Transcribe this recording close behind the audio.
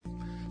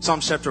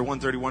Psalms chapter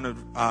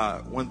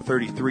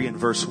 133 and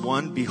verse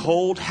 1.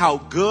 Behold, how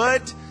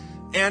good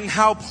and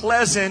how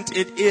pleasant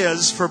it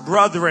is for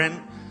brethren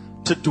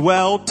to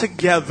dwell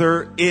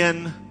together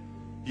in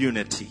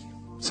unity.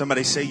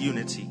 Somebody say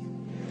unity.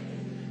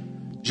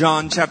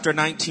 John chapter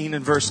 19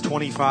 and verse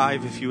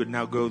 25, if you would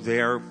now go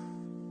there.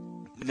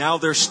 Now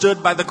there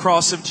stood by the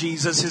cross of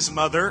Jesus his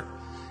mother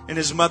and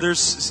his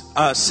mother's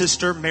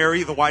sister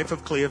Mary, the wife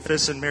of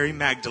Cleophas, and Mary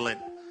Magdalene.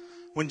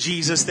 When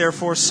Jesus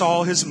therefore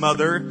saw his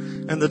mother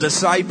and the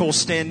disciple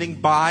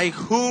standing by,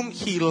 whom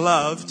he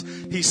loved,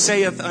 he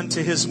saith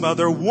unto his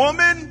mother,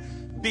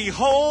 Woman,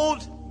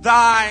 behold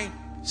thy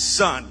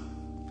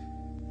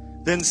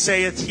son. Then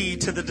saith he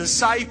to the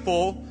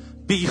disciple,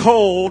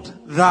 Behold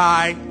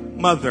thy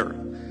mother.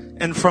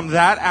 And from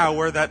that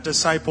hour that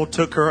disciple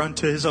took her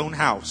unto his own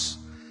house.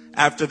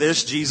 After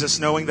this, Jesus,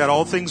 knowing that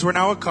all things were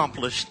now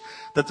accomplished,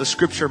 that the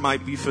scripture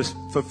might be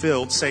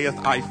fulfilled, saith,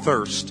 I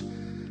thirst.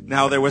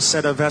 Now there was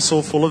set a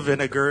vessel full of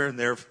vinegar, and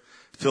there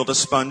filled a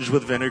sponge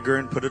with vinegar,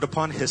 and put it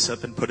upon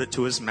hyssop, and put it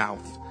to his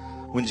mouth.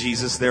 When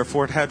Jesus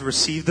therefore had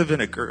received the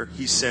vinegar,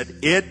 he said,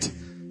 It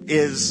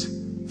is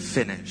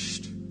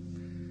finished.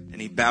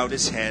 And he bowed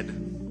his head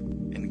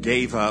and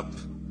gave up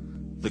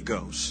the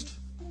ghost.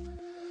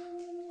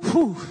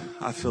 Whew,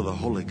 I feel the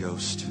Holy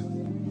Ghost.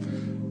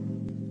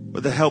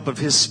 With the help of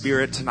his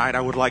Spirit tonight,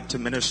 I would like to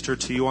minister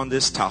to you on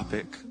this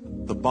topic,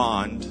 the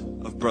bond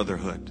of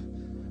brotherhood.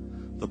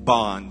 The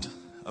bond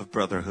of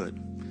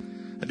brotherhood.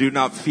 I do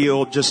not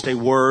feel just a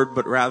word,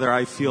 but rather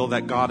I feel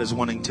that God is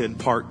wanting to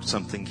impart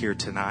something here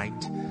tonight.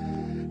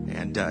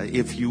 And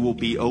if you will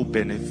be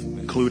open,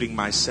 including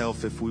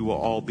myself, if we will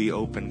all be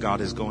open,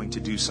 God is going to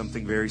do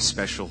something very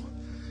special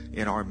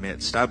in our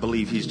midst. I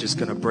believe he's just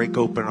going to break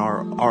open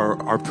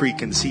our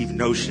preconceived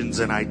notions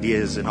and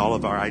ideas and all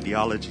of our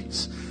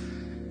ideologies.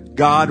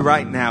 God,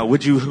 right now,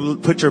 would you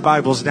put your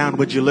Bibles down?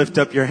 Would you lift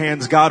up your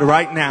hands? God,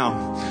 right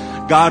now,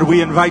 God,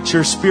 we invite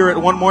your Spirit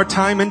one more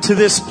time into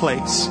this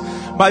place.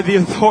 By the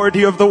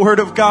authority of the Word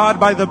of God,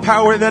 by the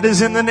power that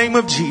is in the name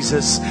of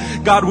Jesus.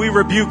 God, we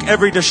rebuke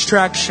every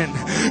distraction.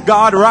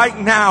 God, right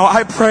now,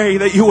 I pray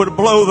that you would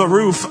blow the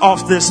roof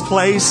off this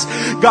place.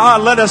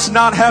 God, let us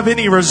not have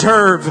any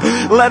reserve.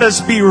 Let us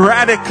be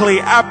radically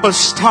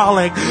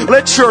apostolic.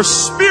 Let your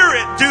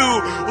Spirit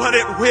do what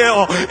it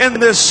will in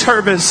this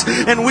service.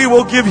 And we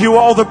will give you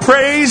all the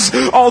praise,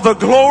 all the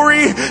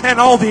glory, and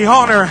all the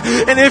honor.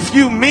 And if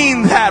you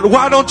mean that,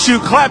 why don't you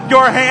clap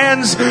your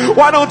hands?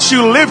 Why don't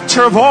you lift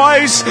your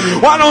voice?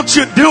 Why don't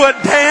you do a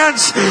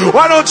dance?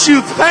 Why don't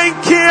you thank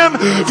him?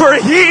 For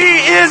he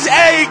is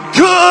a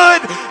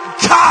good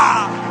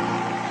God.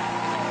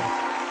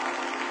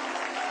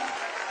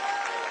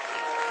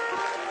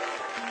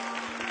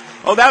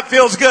 Oh, that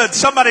feels good.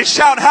 Somebody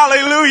shout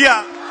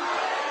hallelujah.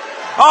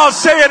 Oh,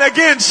 say it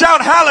again.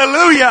 Shout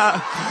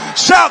hallelujah.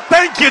 Shout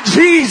thank you,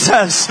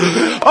 Jesus.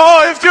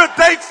 Oh, if you're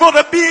thankful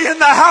to be in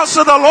the house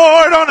of the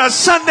Lord on a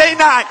Sunday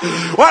night,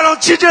 why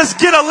don't you just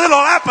get a little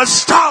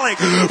apostolic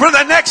for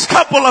the next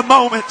couple of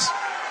moments?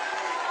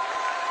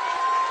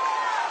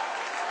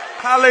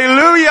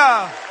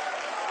 Hallelujah.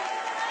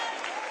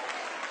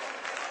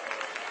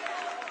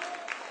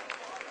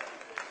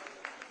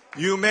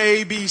 You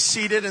may be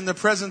seated in the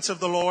presence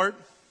of the Lord.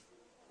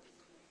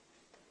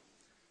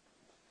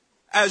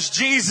 As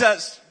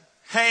Jesus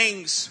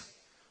hangs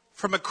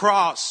from a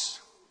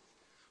cross,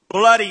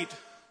 bloodied,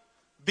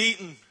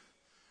 beaten,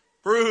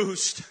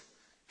 bruised,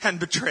 and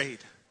betrayed,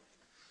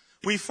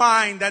 we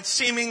find that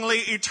seemingly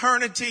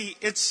eternity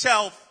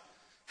itself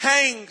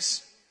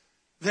hangs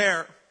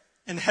there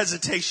in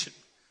hesitation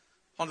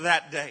on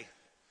that day.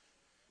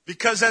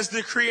 Because as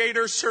the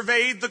Creator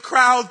surveyed the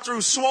crowd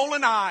through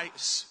swollen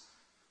eyes,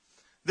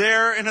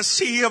 there in a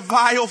sea of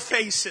vile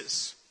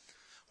faces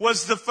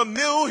was the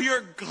familiar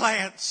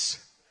glance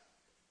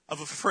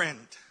of a friend.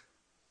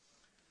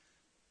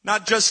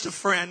 Not just a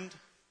friend,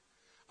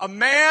 a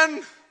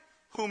man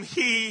whom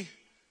he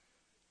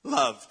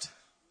loved.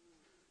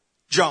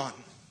 John.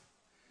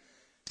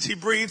 As he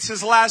breathes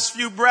his last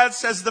few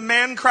breaths as the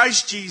man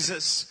Christ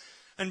Jesus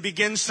and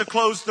begins to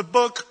close the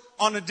book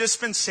on a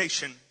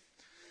dispensation,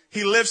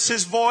 he lifts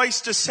his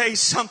voice to say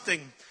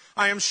something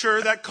I am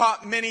sure that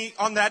caught many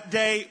on that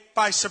day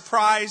by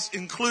surprise,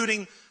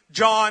 including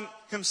John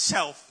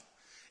himself.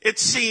 It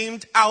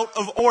seemed out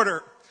of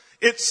order.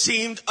 It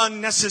seemed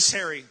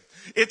unnecessary.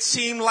 It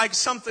seemed like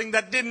something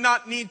that did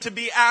not need to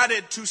be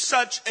added to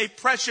such a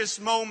precious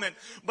moment.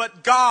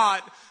 But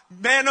God,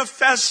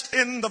 manifest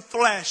in the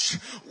flesh,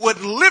 would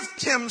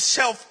lift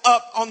himself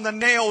up on the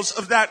nails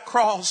of that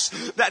cross,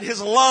 that his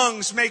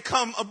lungs may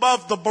come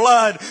above the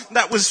blood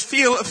that was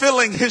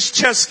filling his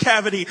chest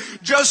cavity,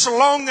 just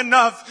long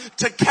enough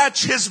to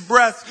catch his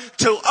breath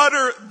to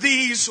utter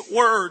these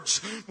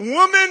words: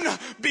 Woman,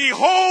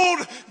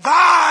 behold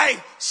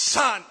thy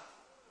son.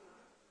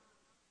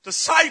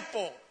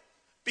 Disciple,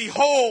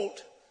 behold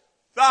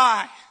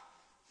thy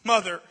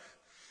mother.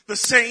 The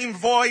same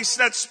voice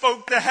that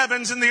spoke the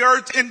heavens and the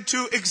earth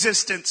into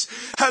existence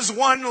has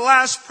one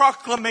last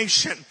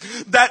proclamation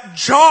that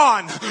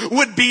John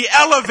would be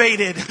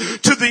elevated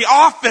to the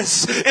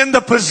office in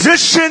the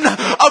position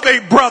of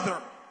a brother.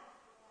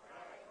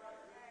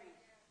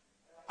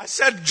 I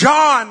said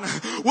John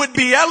would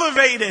be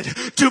elevated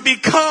to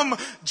become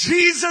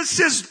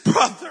Jesus'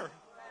 brother.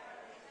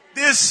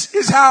 This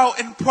is how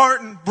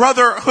important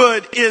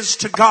brotherhood is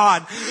to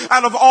God.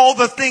 Out of all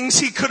the things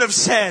he could have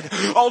said,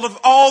 all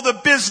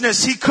the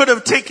business he could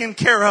have taken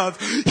care of,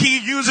 he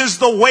uses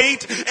the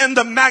weight and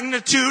the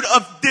magnitude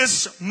of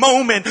this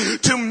moment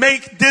to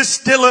make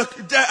this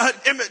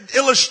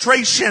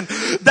illustration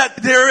that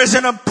there is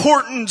an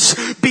importance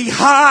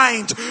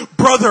behind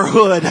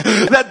brotherhood,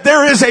 that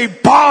there is a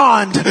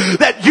bond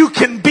that you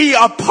can be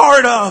a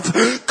part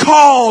of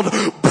called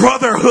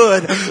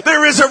brotherhood.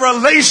 There is a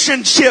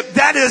relationship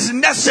that is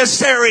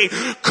necessary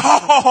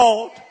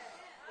called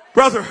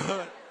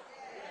brotherhood.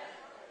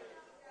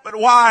 But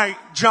why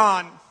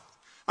John?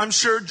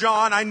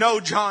 I know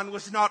John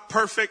was not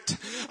perfect.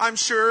 I'm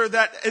sure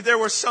that there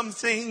were some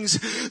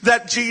things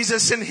that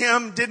Jesus and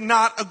him did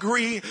not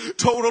agree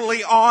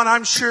totally on.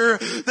 I'm sure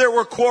there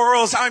were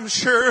quarrels. I'm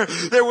sure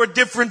there were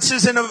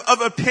differences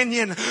of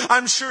opinion.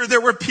 I'm sure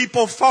there were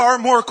people far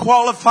more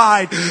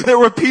qualified. There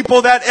were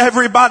people that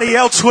everybody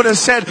else would have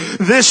said,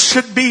 this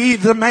should be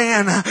the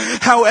man.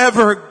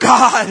 However,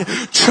 God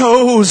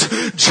chose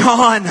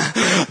John.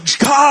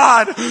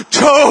 God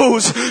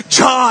chose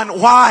John.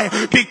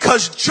 Why?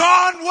 Because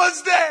John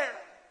was there.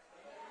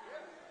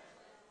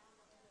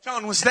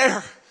 John was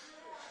there.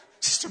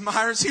 Sister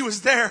Myers, he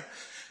was there.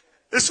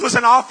 This was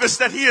an office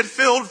that he had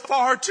filled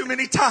far too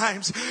many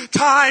times.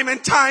 Time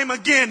and time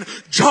again,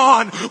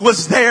 John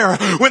was there.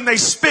 When they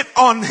spit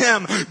on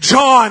him,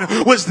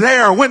 John was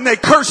there. When they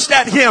cursed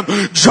at him,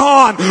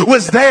 John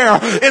was there.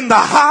 In the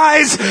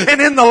highs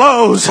and in the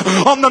lows,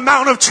 on the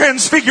Mount of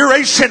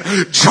Transfiguration,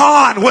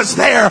 John was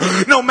there.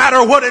 No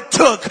matter what it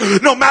took,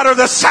 no matter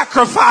the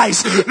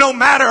sacrifice, no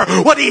matter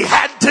what he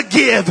had to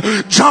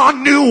give,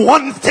 John knew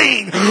one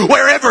thing.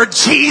 Wherever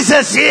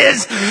Jesus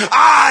is,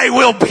 I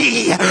will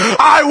be.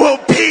 I will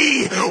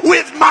be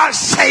with my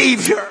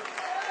Savior.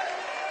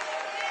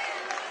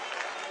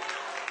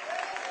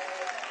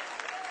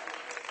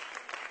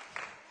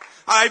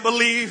 I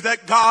believe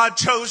that God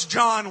chose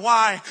John.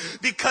 Why?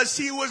 Because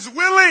he was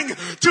willing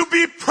to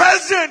be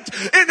present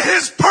in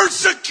his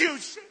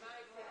persecution.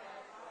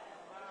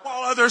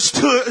 While others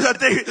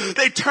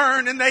they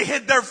turned and they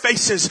hid their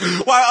faces.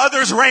 While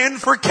others ran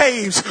for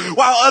caves.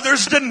 While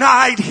others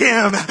denied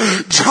him.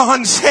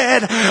 John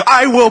said,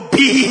 I will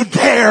be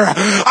there.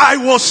 I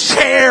will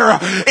share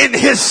in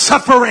his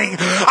suffering.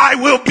 I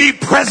will be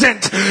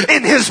present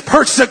in his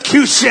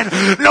persecution.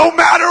 No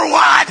matter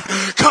what,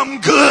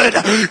 come good,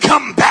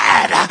 come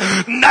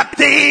bad.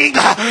 Nothing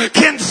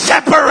can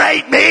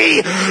separate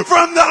me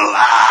from the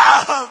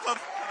love of God.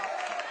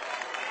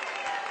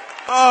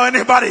 Oh,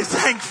 anybody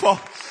thankful?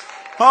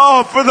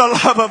 Oh, for the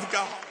love of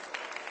God.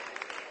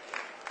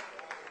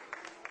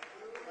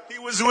 He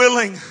was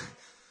willing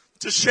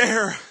to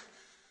share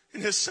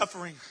in his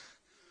suffering.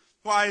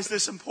 Why is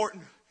this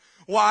important?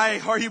 Why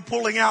are you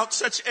pulling out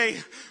such a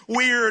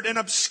weird and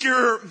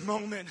obscure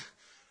moment?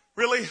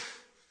 Really?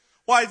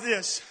 Why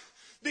this?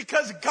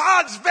 Because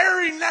God's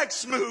very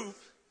next move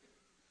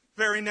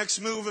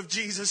of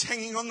Jesus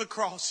hanging on the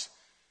cross,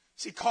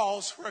 is he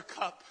calls for a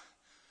cup.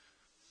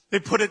 They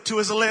put it to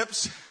his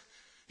lips.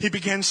 He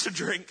begins to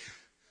drink.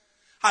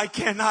 I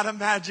cannot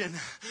imagine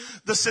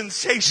the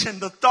sensation,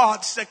 the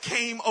thoughts that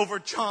came over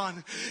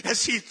John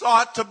as he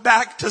thought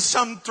back to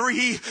some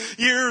 3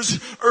 years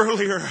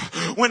earlier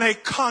when a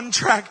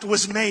contract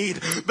was made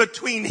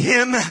between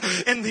him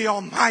and the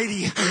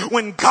Almighty,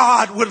 when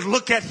God would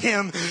look at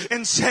him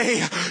and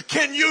say,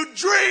 can you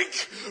drink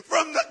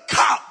from the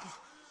cup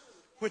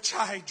which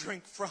I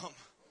drink from?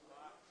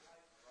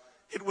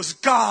 It was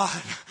God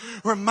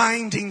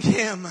reminding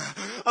him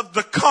of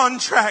the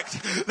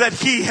contract that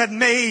he had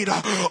made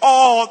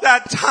all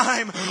that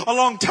time,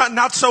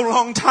 not so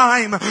long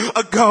time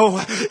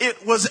ago.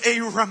 It was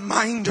a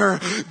reminder.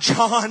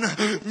 John,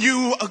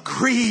 you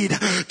agreed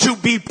to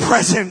be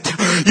present.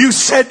 You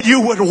said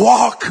you would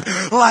walk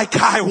like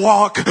I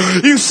walk.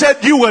 You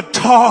said you would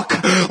talk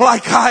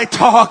like I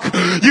talk.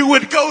 You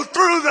would go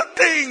through the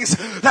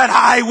things that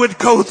I would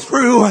go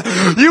through.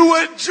 You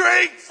would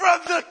drink from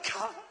the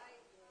cup.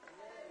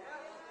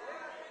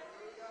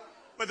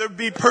 Whether it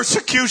be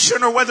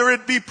persecution or whether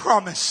it be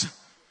promise,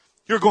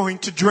 you're going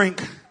to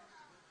drink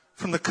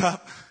from the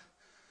cup.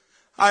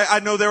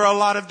 I know there are a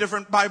lot of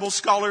different Bible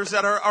scholars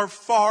that are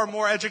far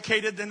more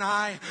educated than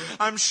I.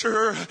 I'm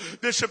sure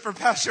Bishop or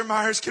Pastor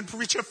Myers can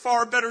preach a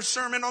far better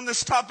sermon on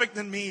this topic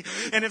than me.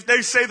 And if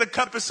they say the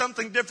cup is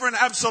something different,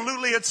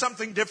 absolutely it's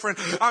something different.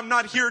 I'm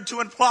not here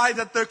to imply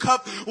that the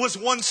cup was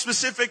one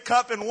specific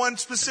cup in one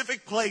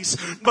specific place,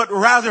 but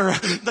rather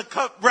the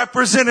cup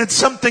represented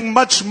something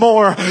much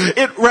more.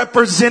 It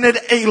represented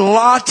a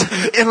lot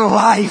in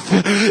life.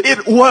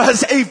 It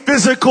was a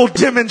physical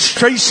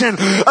demonstration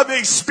of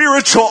a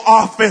spiritual offering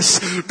office,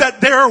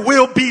 that there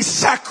will be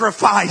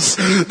sacrifice.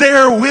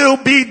 There will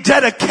be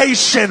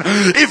dedication.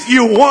 If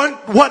you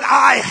want what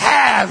I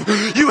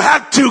have, you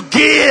have to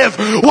give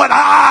what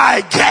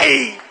I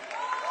gave.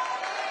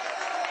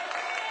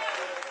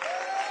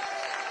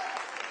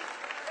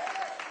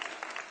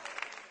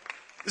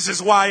 This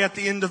is why at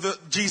the end of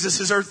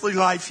Jesus' earthly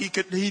life,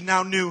 he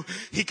now knew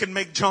he could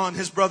make John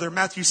his brother.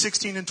 Matthew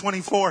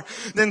 16:24.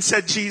 Then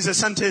said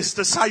Jesus unto his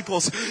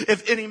disciples,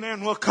 if any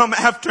man will come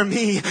after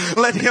me,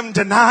 let him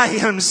deny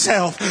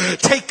himself,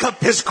 take up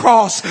his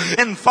cross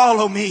and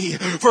follow me.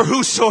 For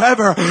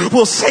whosoever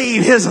will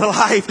save his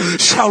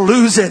life shall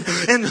lose it.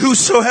 And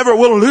whosoever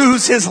will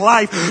lose his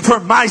life for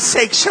my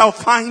sake shall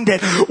find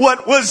it.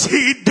 What was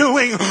he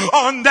doing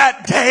on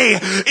that day?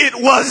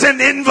 It was an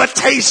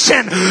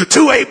invitation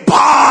to a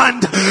bond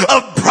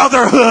of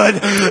brotherhood.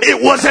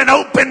 It was an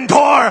open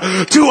door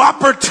to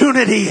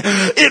opportunity.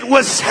 It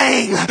was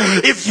saying,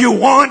 if you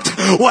want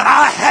what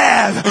I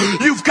have,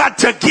 you've got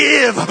to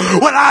give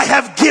what I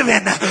have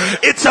given.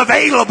 It's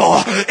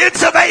available.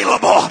 It's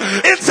available.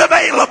 It's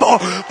available.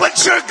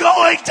 But you're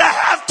going to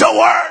have to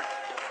work.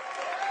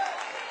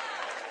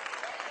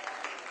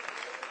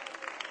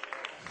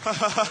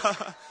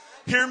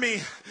 Hear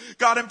me.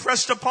 God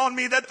impressed upon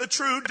me that the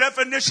true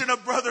definition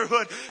of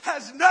brotherhood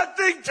has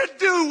nothing to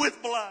do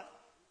with blood.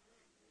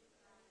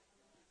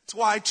 It's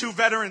why two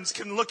veterans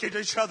can look at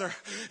each other,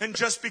 and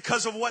just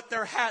because of what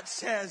their hat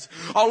says,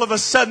 all of a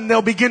sudden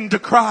they'll begin to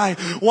cry.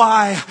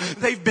 Why?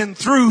 They've been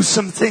through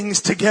some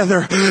things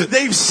together.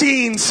 They've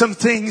seen some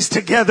things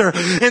together,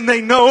 and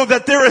they know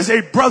that there is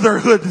a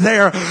brotherhood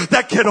there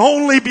that can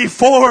only be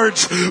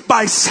forged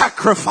by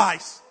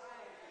sacrifice.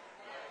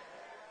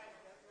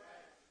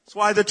 That's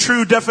why the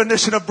true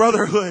definition of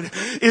brotherhood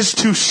is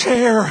to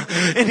share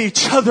in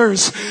each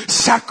other's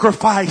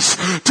sacrifice,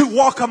 to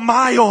walk a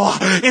mile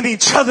in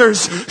each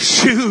other's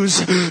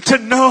shoes, to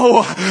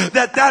know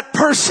that that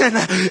person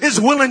is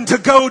willing to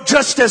go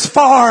just as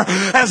far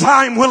as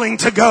I'm willing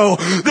to go.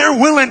 They're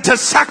willing to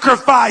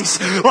sacrifice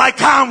like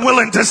I'm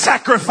willing to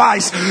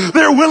sacrifice.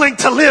 They're willing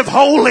to live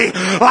holy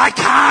like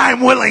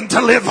I'm willing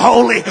to live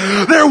holy.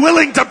 They're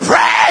willing to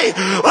pray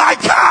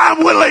like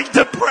I'm willing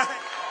to pray.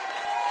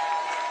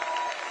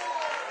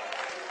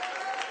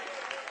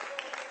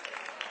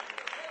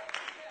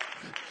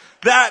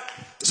 That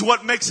is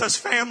what makes us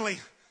family,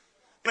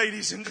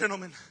 ladies and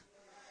gentlemen.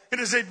 It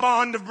is a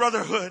bond of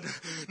brotherhood,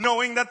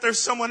 knowing that there's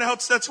someone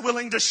else that's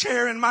willing to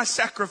share in my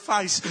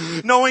sacrifice,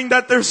 knowing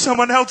that there's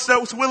someone else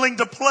that's willing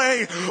to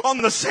play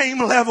on the same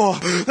level.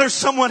 There's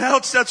someone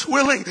else that's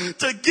willing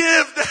to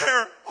give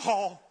their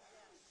all.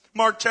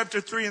 Mark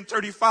chapter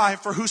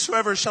 3:35, for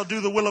whosoever shall do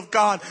the will of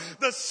God,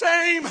 the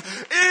same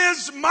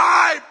is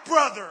my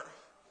brother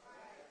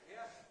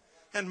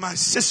and my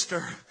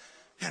sister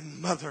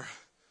and mother.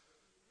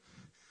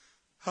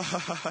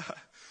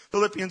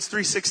 Philippians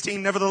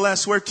 3:16,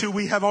 nevertheless, whereto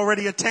we have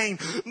already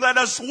attained, let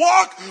us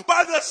walk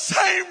by the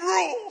same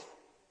rule.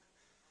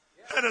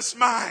 Let us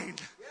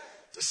mind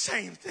the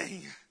same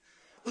thing.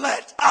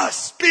 Let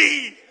us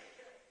be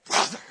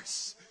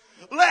brothers.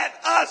 Let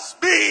us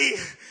be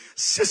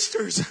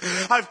sisters.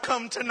 I've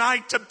come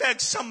tonight to beg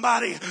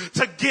somebody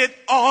to get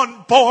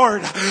on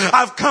board.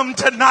 I've come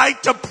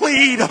tonight to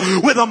plead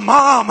with a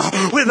mom,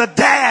 with a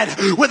dad,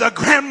 with a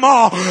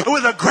grandma,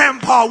 with a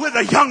grandpa, with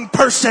a young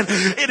person.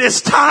 It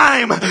is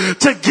time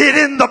to get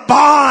in the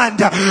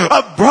bond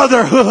of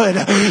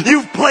brotherhood.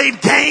 You've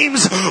played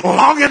games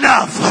long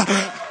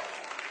enough.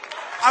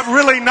 I've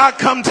really not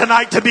come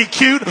tonight to be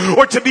cute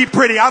or to be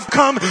pretty. I've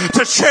come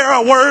to share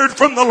a word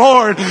from the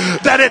Lord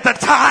that at the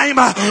time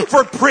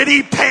for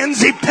pretty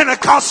pansy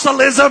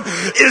Pentecostalism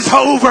is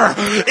over.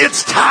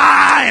 It's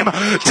time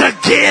to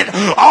get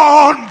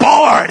on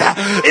board.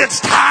 It's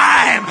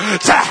time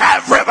to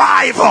have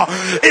revival.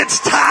 It's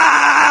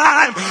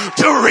time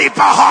to reap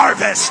a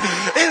harvest.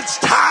 It's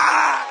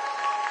time.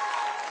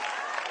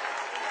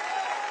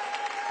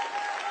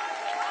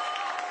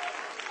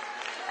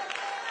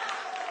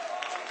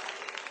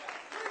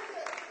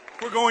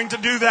 We're going to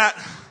do that.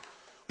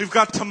 We've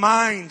got to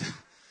mind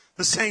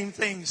the same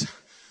things.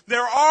 There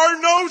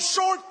are no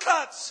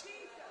shortcuts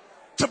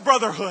to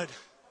brotherhood.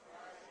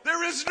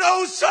 There is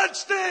no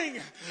such thing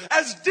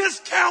as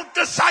discount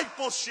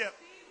discipleship.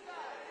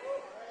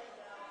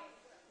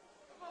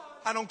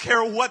 I don't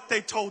care what they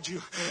told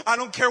you. I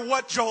don't care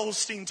what Joel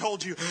Osteen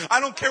told you. I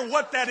don't care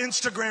what that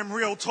Instagram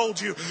reel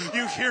told you.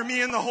 You hear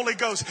me in the Holy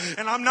Ghost.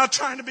 And I'm not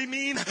trying to be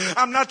mean.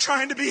 I'm not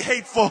trying to be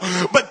hateful.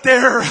 But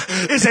there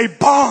is a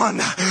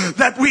bond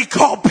that we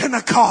call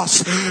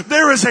Pentecost.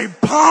 There is a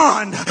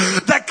bond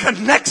that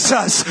connects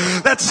us,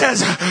 that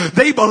says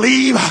they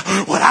believe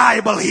what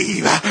I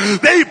believe.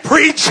 They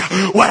preach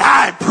what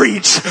I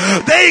preach.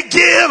 They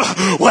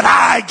give what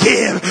I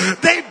give.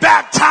 They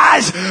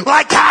baptize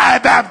like I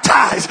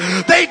baptize.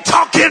 They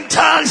talk in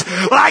tongues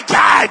like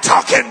I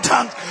talk in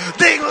tongues.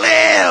 They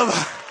live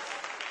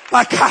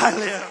like I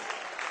live.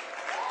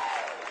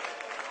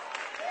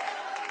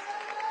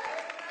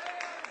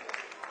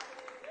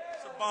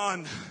 It's a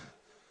bond.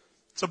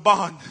 It's a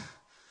bond.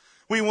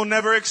 We will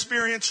never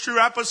experience true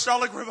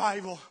apostolic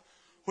revival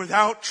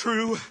without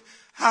true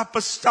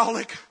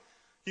apostolic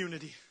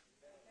unity.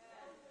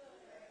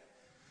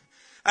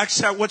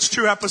 What's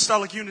true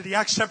apostolic unity?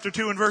 Acts chapter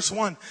 2 and verse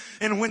 1.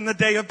 And when the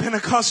day of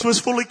Pentecost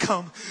was fully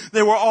come,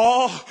 they were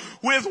all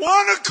with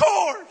one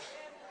accord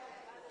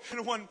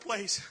in one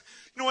place.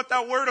 You know what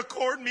that word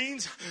accord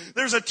means?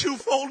 There's a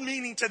twofold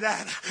meaning to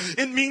that.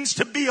 It means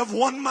to be of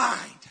one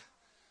mind.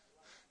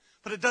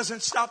 But it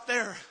doesn't stop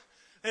there.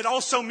 It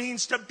also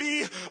means to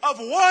be of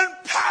one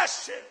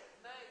passion.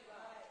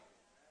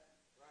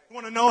 You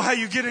want to know how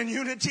you get in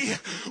unity?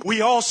 We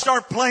all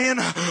start playing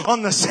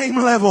on the same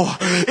level.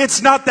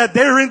 It's not that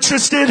they're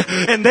interested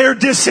and they're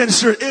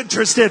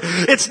disinterested.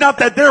 It's not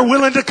that they're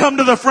willing to come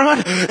to the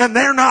front and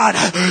they're not.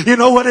 You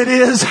know what it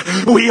is?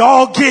 We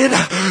all get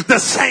the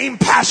same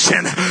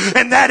passion.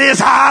 And that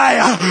is,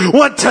 I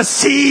want to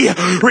see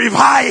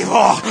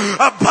revival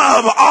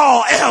above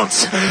all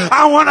else.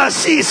 I want to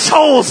see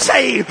souls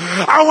saved.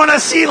 I want to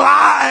see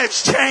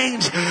lives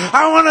change.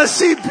 I want to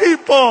see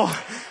people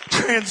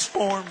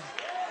transformed.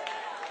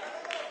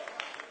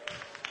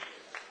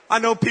 I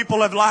know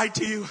people have lied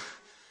to you,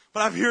 but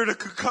I'm here to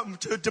come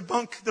to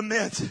debunk the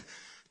myth.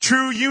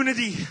 True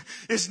unity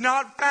is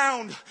not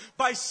found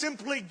by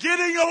simply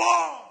getting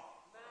along.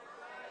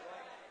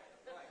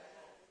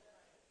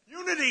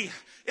 Unity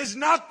is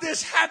not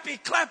this happy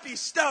clappy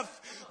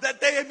stuff that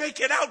they make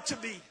it out to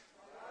be.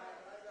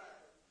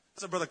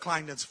 That's a Brother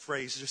Kleinden's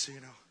phrase, just so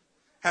you know.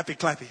 Happy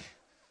clappy.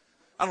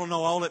 I don't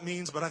know all it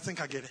means, but I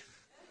think I get it.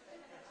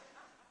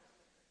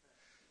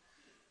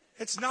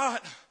 It's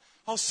not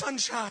all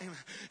sunshine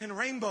and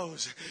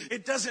rainbows.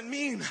 It doesn't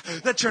mean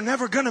that you're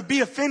never going to be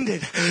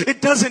offended.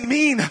 It doesn't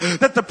mean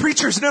that the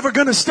preacher's never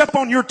going to step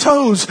on your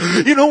toes.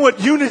 You know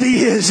what unity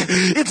is?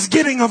 It's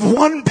getting of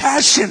one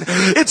passion.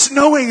 It's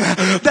knowing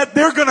that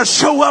they're going to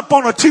show up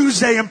on a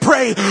Tuesday and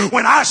pray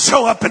when I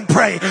show up and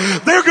pray.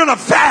 They're going to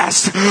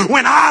fast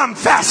when I'm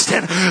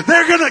fasting.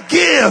 They're going to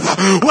give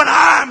when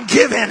I'm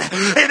giving.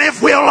 And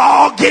if we'll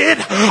all get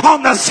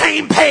on the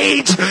same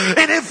page,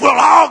 and if we'll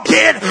all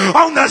get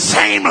on the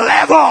same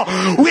level,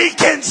 we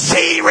can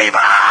see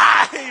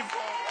revival.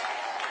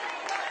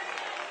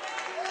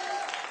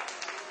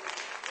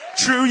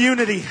 True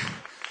unity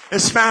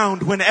is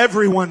found when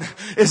everyone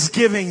is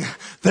giving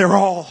their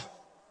all.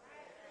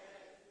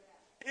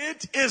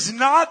 It is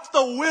not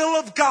the will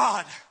of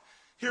God.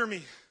 Hear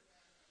me.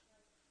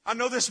 I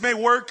know this may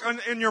work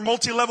in your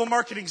multi-level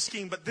marketing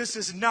scheme, but this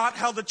is not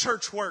how the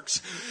church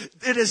works.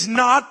 It is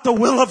not the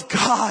will of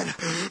God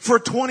for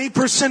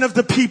 20% of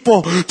the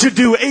people to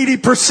do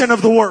 80%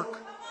 of the work.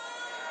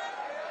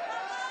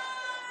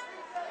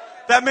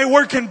 That may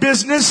work in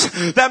business.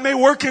 That may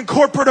work in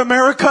corporate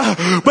America.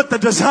 But the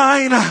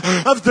design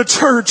of the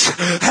church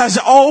has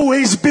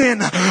always been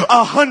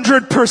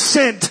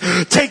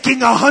 100%. Taking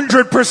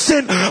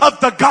 100% of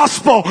the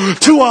gospel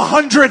to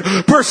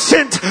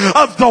 100%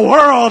 of the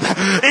world.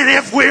 And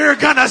if we're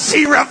gonna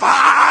see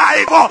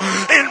revival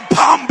in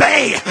Palm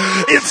Bay,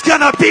 it's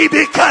gonna be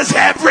because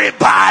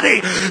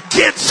everybody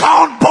gets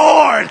on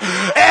board.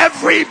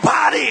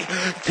 Everybody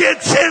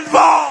gets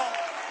involved.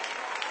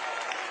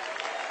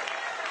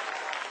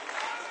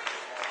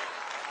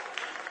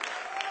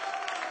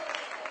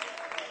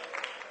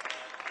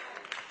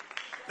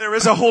 There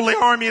is a holy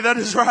army that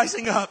is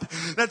rising up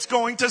that's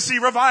going to see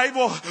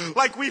revival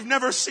like we've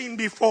never seen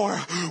before.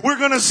 We're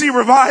going to see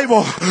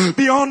revival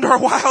beyond our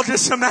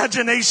wildest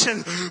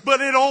imagination.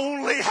 But it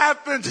only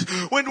happens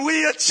when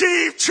we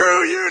achieve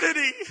true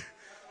unity.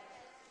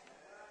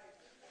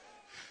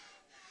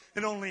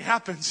 It only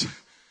happens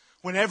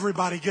when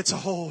everybody gets a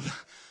hold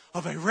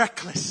of a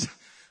reckless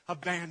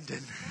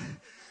abandon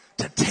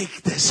to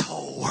take this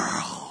whole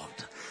world.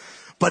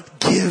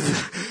 But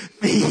give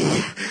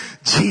me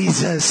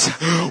Jesus.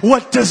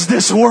 What does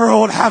this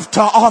world have to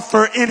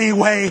offer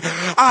anyway?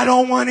 I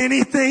don't want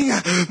anything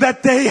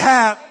that they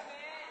have.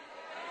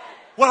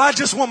 Well, I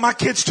just want my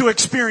kids to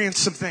experience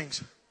some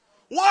things.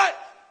 What?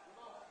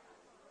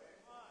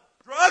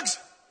 Drugs?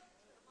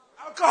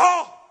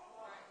 Alcohol?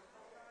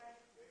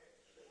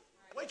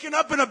 Waking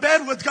up in a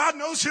bed with God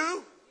knows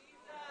who?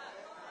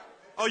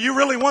 Oh, you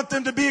really want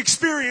them to be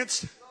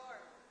experienced?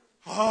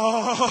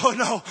 Oh,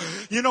 no.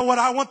 You know what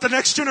I want the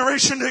next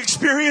generation to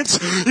experience?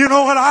 You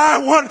know what I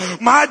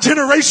want my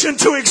generation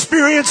to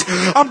experience?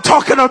 I'm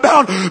talking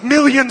about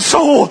million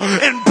soul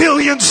and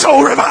billion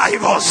soul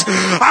revivals.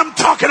 I'm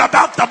talking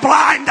about the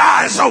blind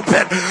eyes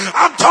open.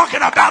 I'm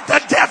talking about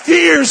the deaf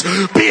ears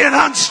being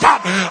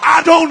unstopped.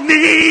 I don't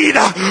need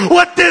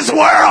what this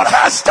world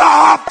has to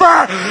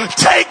offer.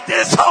 Take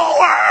this whole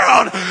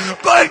world,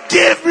 but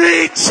give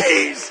me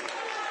Jesus.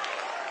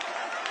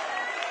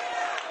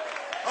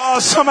 Oh,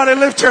 somebody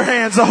lift your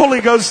hands. The Holy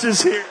Ghost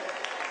is here.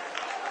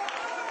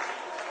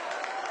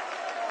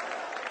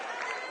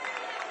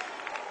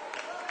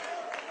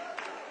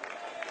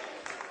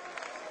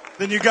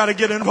 Then you got to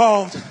get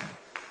involved.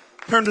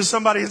 Turn to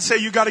somebody and say,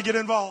 you got to get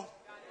involved.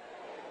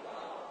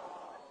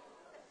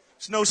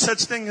 There's no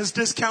such thing as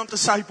discount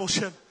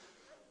discipleship.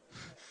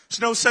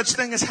 There's no such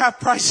thing as half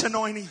price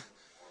anointing.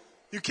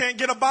 You can't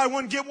get a buy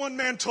one, get one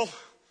mantle.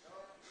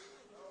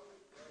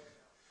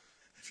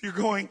 If you're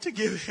going to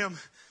give him,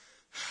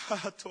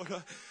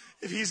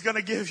 if he's going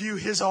to give you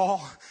his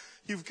all,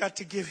 you've got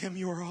to give him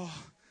your all.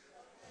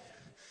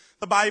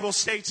 The Bible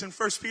states in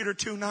 1 Peter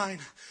 2:9,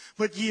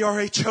 but ye are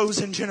a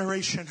chosen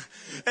generation,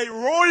 a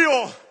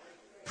royal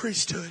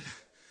priesthood,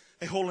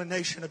 a holy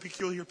nation, a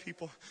peculiar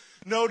people.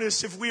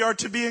 Notice, if we are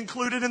to be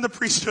included in the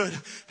priesthood,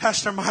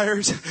 Pastor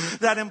Myers,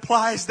 that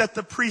implies that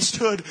the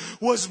priesthood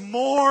was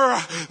more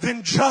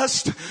than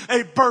just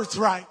a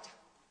birthright.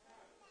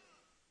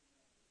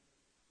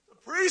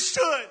 The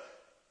priesthood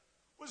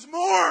was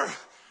more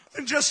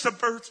than just a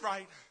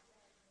birthright.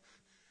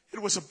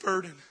 It was a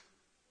burden.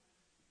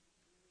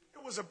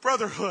 It was a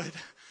brotherhood.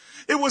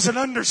 It was an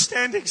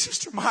understanding,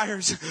 Sister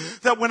Myers,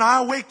 that when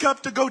I wake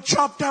up to go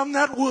chop down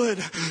that wood,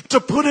 to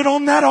put it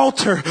on that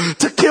altar,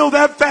 to kill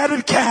that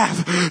fatted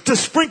calf, to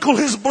sprinkle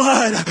his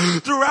blood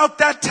throughout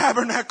that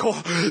tabernacle,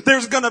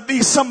 there's going to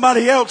be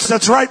somebody else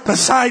that's right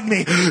beside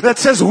me that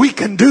says, we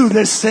can do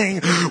this thing.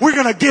 We're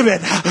going to give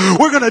it.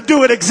 We're going to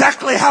do it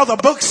exactly how the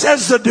book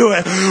says to do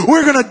it.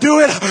 We're going to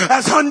do it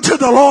as unto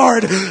the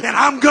Lord, and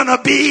I'm going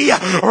to be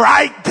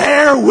right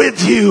there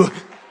with you.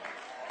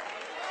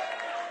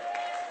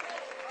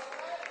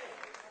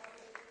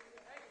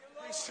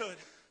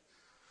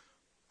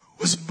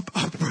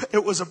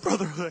 It was a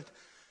brotherhood.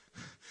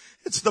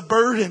 It's the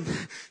burden,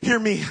 hear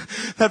me,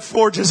 that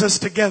forges us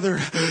together.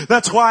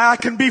 That's why I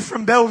can be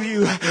from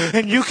Bellevue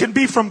and you can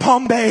be from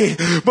Palm Bay.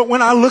 But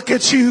when I look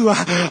at you,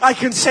 I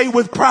can say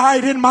with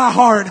pride in my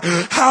heart,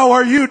 how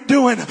are you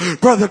doing,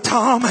 Brother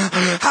Tom?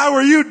 How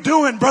are you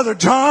doing, Brother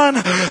John?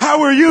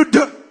 How are you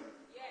doing?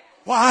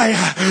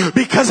 Why?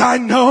 Because I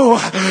know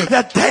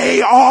that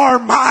they are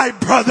my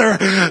brother.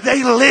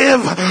 They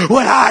live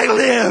what I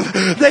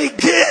live. They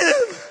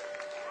give.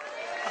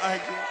 I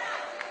give.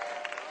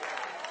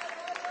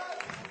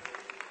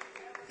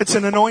 It's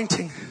an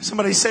anointing.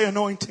 Somebody say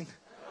anointing.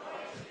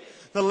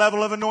 The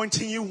level of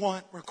anointing you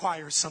want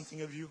requires something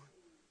of you.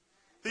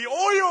 The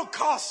oil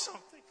costs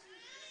something.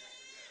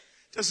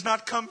 Does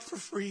not come for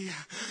free.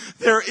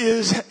 There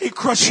is a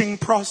crushing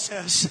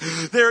process.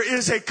 There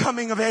is a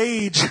coming of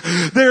age.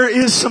 There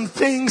is some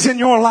things in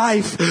your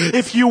life.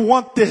 If you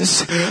want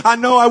this, I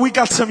know we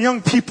got some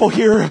young people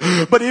here,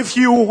 but if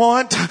you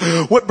want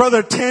what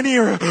Brother Tenney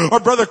or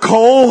Brother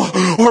Cole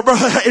or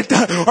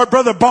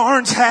Brother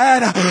Barnes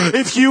had,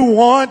 if you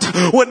want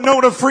what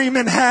Nona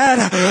Freeman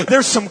had,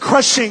 there's some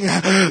crushing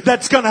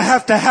that's going to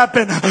have to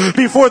happen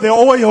before the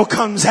oil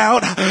comes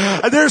out.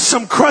 There's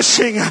some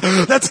crushing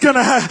that's going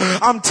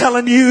to I'm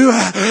telling you,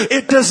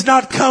 it does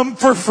not come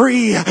for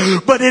free,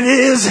 but it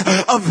is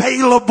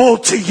available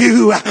to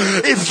you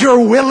if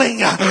you're willing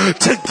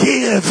to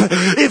give,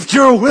 if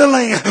you're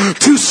willing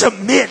to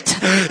submit,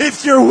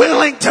 if you're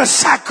willing to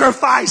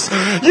sacrifice.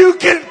 You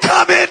can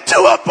come into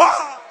a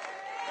bar.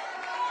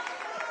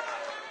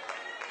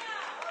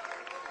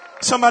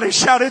 Somebody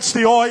shout, it's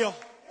the oil.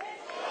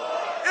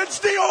 It's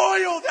the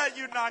oil that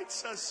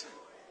unites us.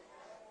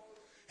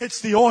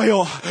 It's the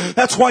oil.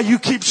 That's why you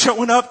keep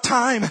showing up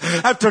time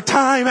after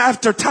time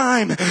after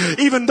time.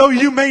 Even though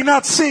you may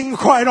not sing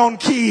quite on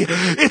key,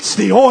 it's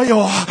the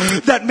oil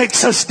that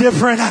makes us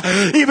different.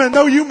 Even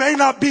though you may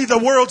not be the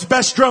world's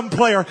best drum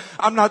player.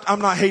 I'm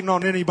not hating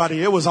on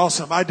anybody. It was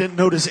awesome. I didn't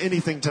notice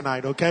anything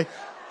tonight, okay?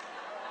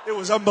 It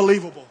was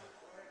unbelievable.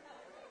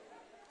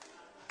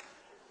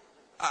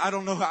 I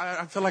don't know.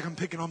 I feel like I'm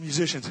picking on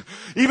musicians.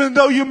 Even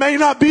though you may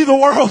not be the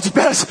world's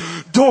best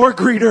door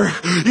greeter,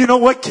 you know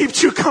what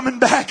keeps you coming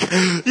back?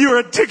 You're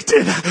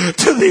addicted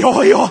to the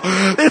oil.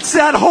 It's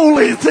that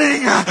holy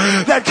thing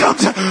that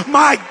comes.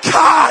 My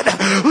God,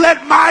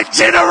 let my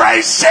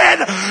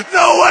generation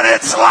know what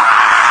it's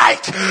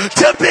like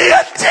to be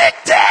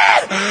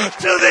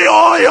addicted to the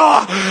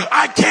oil.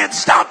 I can't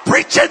stop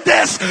preaching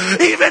this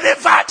even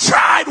if I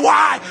tried.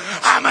 Why?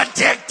 I'm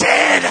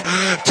addicted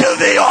to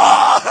the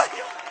oil.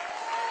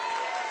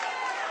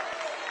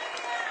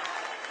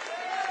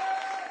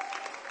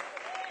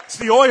 It's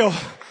the oil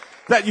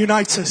that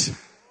unites us.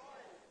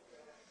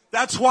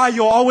 That's why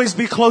you'll always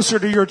be closer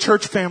to your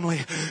church family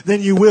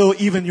than you will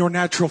even your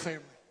natural family.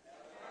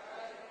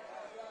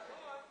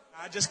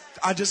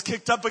 I just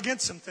kicked up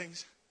against some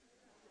things.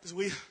 Because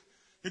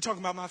you're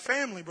talking about my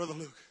family, Brother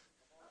Luke.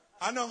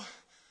 I know,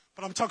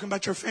 but I'm talking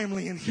about your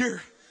family in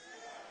here.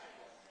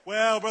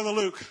 Well, Brother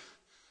Luke,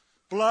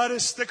 blood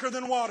is thicker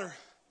than water.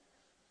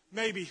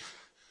 Maybe.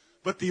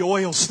 But the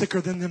oil's thicker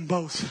than them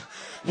both.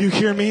 You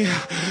hear me?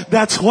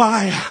 That's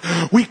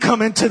why we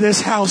come into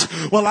this house.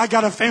 Well, I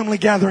got a family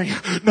gathering.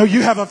 No,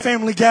 you have a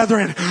family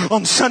gathering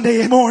on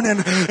Sunday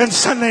morning and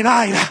Sunday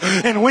night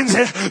and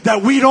Wednesday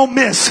that we don't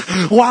miss.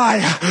 Why?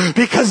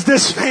 Because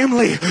this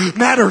family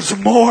matters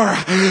more.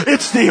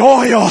 It's the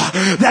oil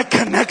that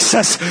connects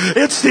us.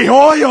 It's the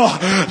oil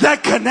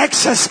that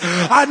connects us.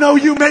 I know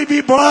you may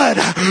be blood,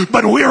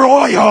 but we're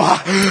oil.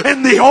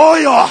 And the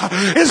oil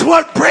is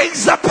what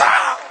brings the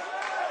power.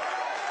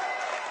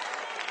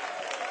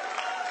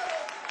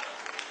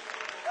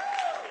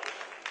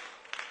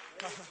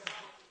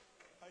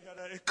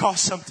 It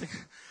costs something.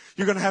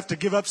 You're going to have to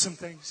give up some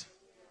things.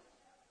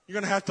 You're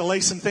going to have to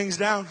lay some things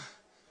down.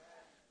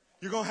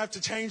 You're going to have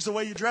to change the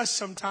way you dress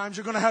sometimes.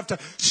 You're going to have to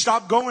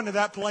stop going to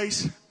that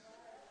place.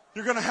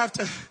 You're going to have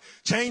to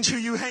change who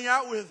you hang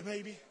out with,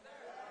 maybe.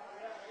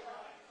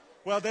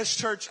 Well, this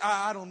church,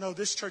 I don't know.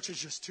 This church is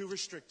just too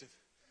restrictive.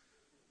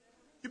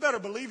 You better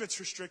believe it's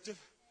restrictive.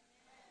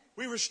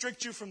 We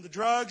restrict you from the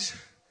drugs,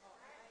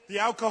 the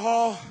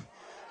alcohol,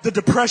 the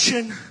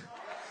depression,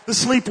 the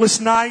sleepless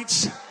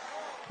nights,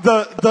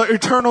 the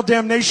eternal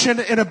damnation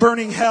in a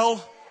burning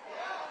hell.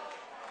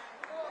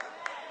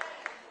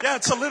 Yeah,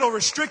 it's a little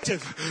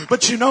restrictive,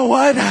 but you know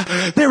what?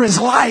 There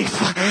is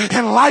life,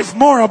 and life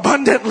more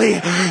abundantly.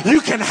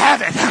 You can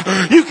have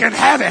it. You can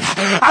have it.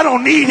 I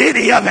don't need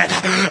any of it.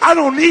 I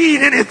don't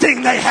need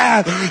anything they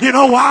have. You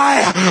know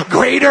why?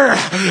 Greater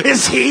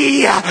is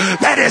He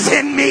that is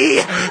in me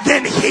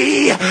than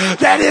he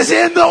that is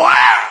in the world.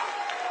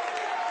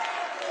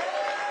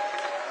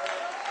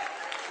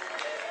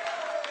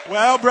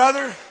 Well,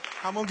 brother,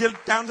 I'm going to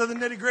get down to the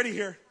nitty gritty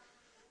here.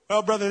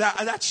 Well, brother,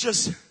 that's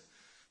just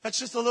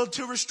a little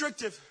too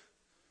restrictive.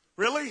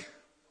 Really?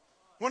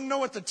 Want to know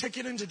what the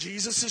ticket into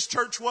Jesus'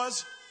 church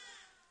was?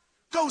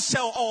 Go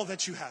sell all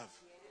that you have.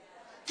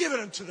 Give it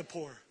unto the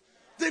poor.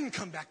 Then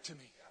come back to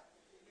me.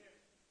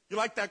 You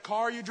like that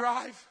car you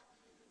drive?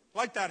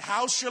 Like that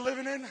house you're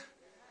living in?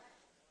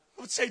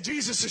 I would say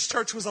Jesus'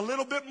 church was a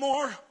little bit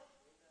more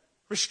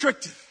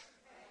restrictive.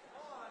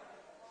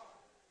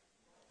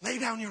 Lay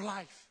down your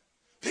life.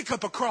 Pick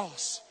up a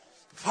cross.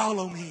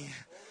 Follow me.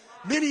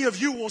 Many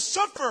of you will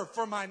suffer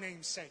for my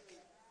name's sake.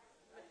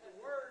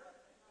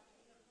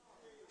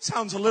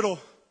 Sounds a little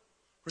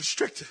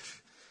restrictive.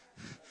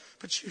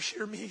 But you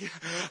hear me?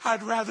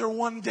 I'd rather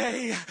one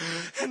day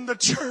in the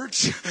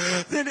church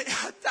than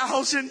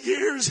 1,000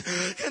 years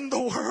in the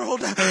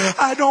world.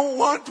 I don't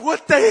want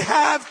what they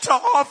have to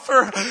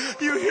offer.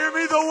 You hear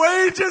me? The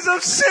wages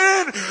of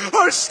sin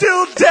are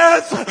still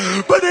death.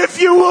 But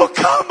if you will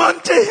come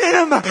unto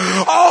Him,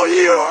 all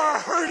you are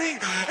hurting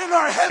and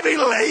are heavy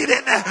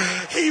laden,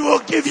 He will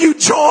give you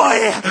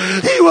joy.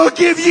 He will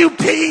give you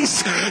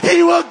peace.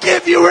 He will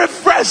give you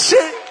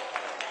refreshing.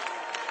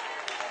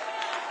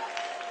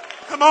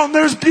 Come on,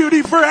 there's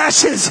beauty for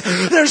ashes.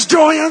 There's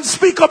joy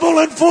unspeakable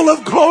and full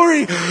of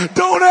glory.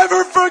 Don't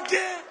ever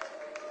forget.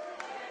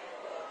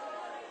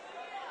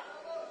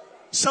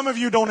 Some of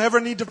you don't ever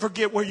need to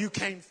forget where you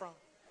came from.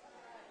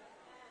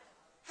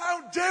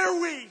 How dare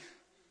we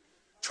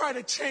try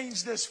to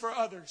change this for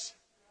others?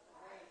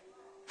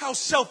 How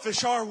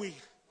selfish are we?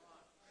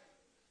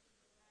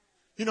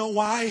 You know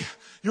why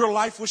your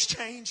life was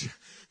changed?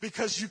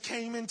 Because you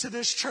came into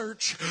this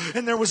church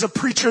and there was a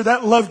preacher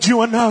that loved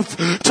you enough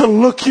to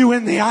look you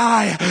in the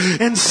eye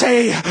and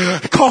say,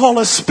 call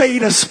a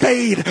spade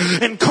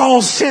and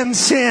call sin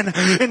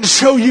and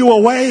show you a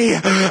way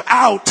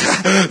out.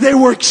 They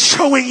were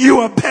showing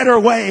you a better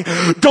way.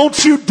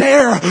 Don't you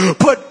dare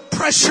put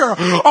pressure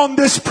on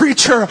this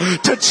preacher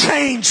to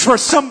change for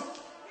some.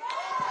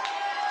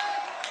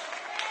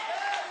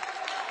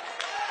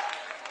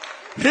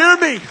 Hear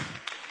me.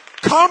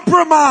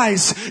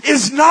 Compromise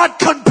is not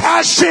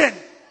compassion.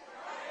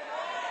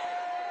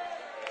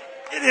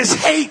 It is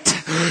hate.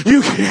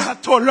 If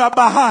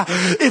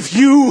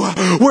you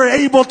were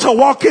able to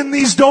walk in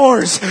these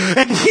doors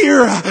and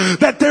hear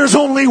that there's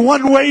only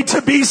one way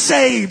to be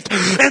saved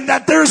and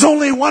that there's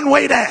only one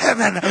way to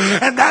heaven,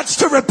 and that's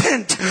to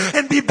repent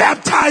and be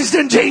baptized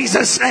in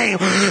Jesus' name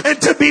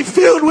and to be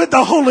filled with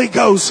the Holy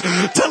Ghost,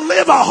 to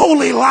live a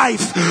holy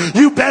life,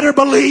 you better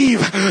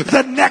believe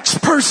the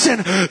next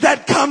person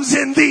that comes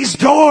in these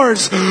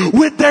doors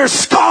with their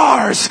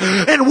scars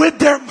and with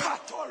their...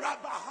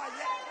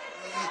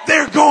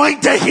 they're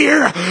going to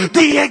hear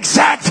the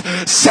exact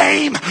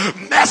same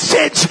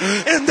message,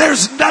 and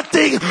there's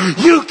nothing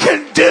you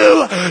can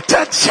do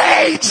to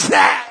change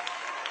that.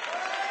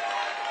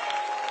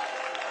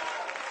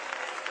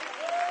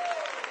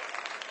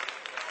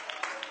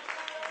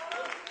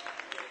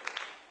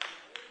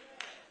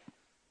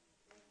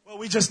 Well,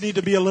 we just need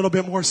to be a little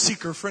bit more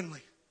seeker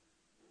friendly.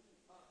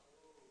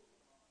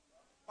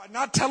 By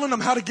not telling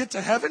them how to get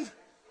to heaven,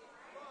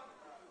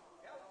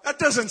 that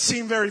doesn't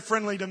seem very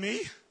friendly to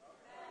me.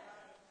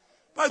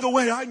 By the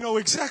way, I know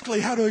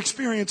exactly how to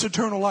experience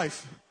eternal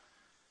life.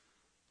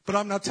 But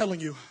I'm not telling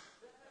you.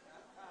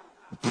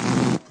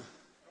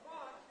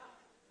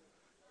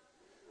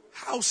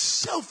 How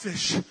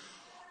selfish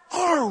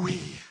are we?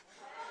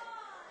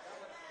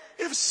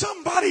 If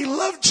somebody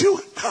loved you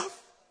enough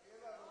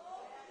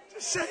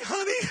to say,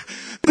 honey,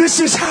 this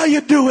is how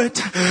you do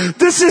it.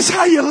 This is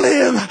how you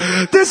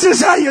live. This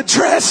is how you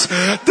dress.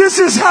 This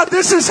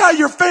is how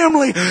your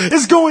family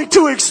is going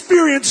to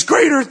experience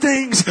greater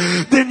things.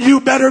 Then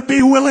you better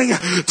be willing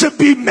to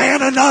be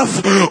man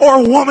enough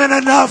or woman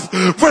enough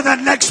for the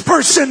next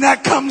person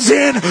that comes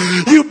in.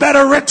 You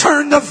better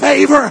return the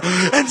favor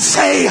and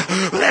say,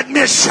 let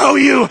me show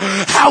you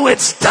how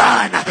it's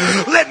done.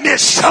 Let me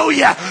show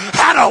you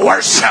how to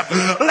worship.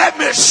 Let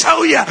me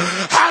show you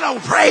how to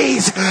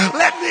praise.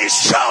 Let me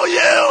show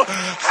you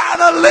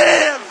how to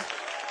live.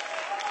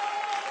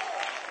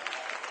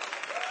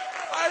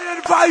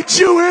 invite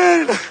you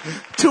in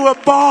to a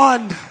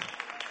bond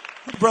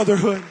of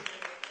brotherhood.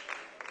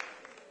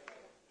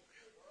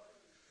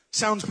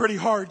 Sounds pretty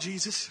hard,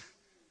 Jesus.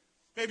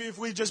 Maybe if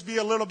we just be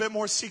a little bit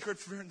more secret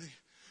friendly.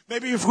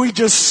 Maybe if we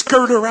just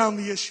skirt around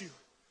the issue.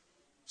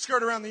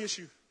 Skirt around the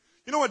issue.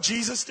 You know what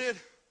Jesus did?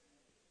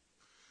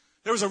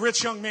 There was a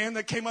rich young man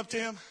that came up to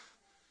him.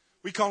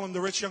 We call him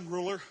the rich young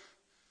ruler.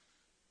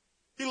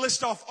 He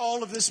lists off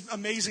all of his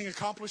amazing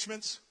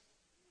accomplishments.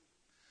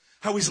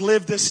 How he's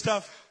lived this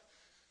stuff.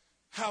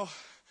 How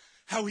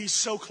he's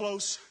so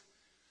close.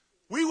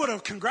 We would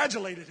have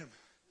congratulated him.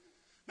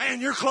 Man,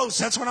 you're close.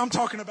 That's what I'm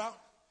talking about.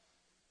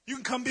 You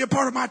can come be a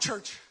part of my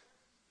church.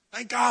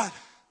 Thank God.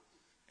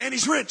 And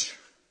he's rich.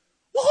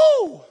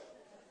 Woohoo!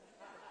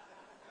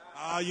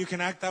 You can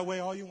act that way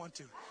all you want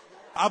to.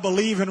 I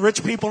believe in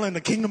rich people in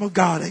the kingdom of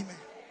God. Amen.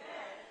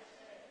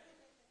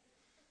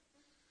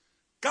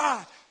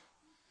 God,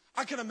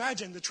 I can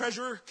imagine the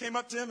treasurer came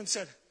up to him and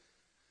said,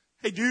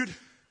 hey, dude,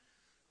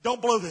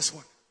 don't blow this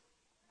one.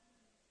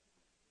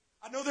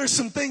 I know there's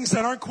some things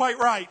that aren't quite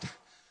right,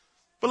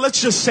 but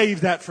let's just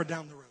save that for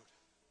down the road.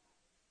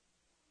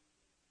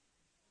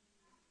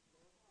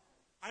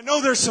 I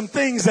know there's some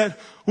things that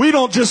we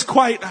don't just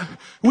quite,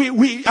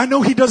 I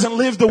know he doesn't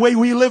live the way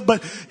we live,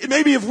 but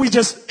maybe if we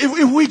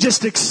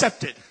just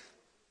accept it,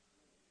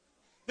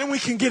 then we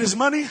can get his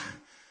money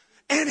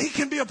and he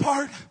can be a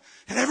part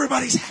and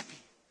everybody's happy.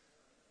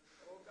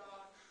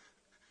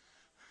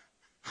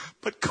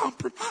 But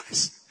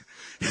compromise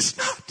is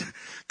not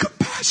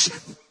compassion.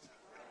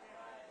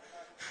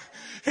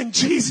 And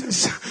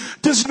Jesus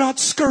does not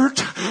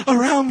skirt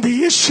around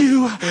the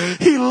issue.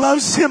 He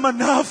loves him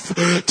enough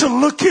to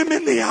look him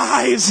in the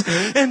eyes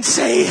and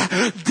say,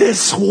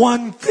 this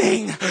one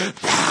thing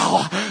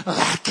thou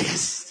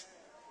lackest.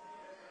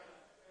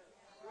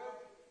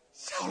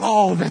 Sell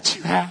all that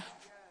you have.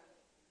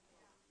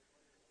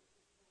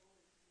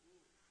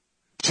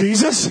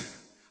 Jesus,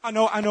 I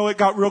know it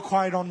got real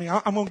quiet on me.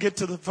 I'm going to get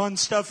to the fun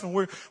stuff and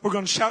we're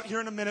going to shout here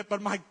in a minute,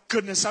 but my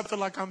goodness, I feel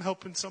like I'm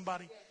helping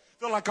somebody.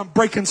 I feel like I'm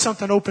breaking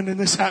something open in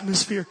this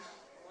atmosphere.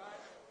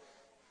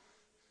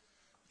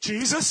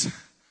 Jesus,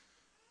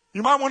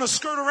 you might want to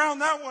skirt around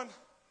that one.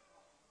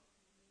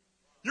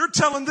 You're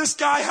telling this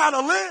guy how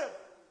to live.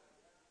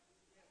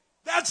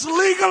 That's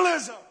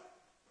legalism.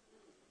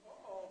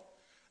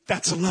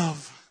 That's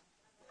love.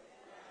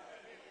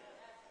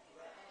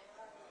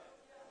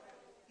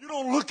 You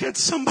don't look at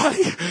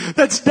somebody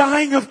that's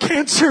dying of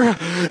cancer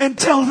and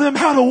tell them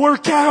how to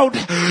work out.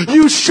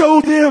 You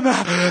show them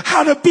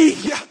how to be.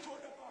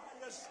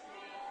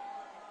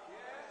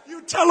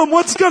 Tell them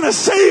what's going to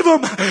save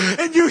them.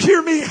 And you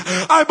hear me?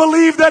 I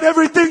believe that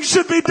everything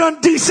should be done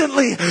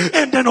decently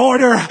and in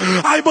order.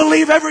 I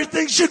believe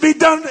everything should be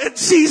done and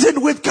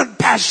seasoned with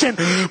compassion.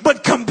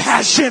 But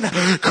compassion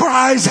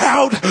cries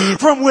out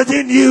from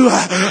within you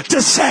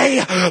to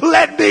say,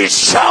 let me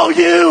show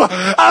you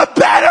a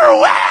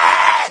better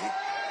way.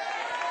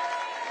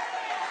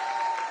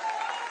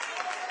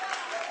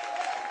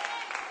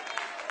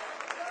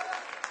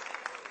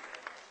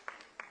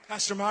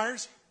 Pastor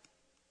Myers?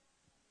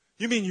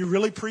 You mean you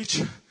really preach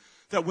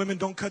that women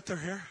don't cut their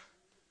hair?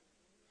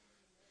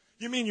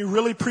 You mean you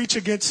really preach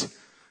against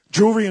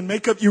jewelry and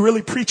makeup? You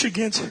really preach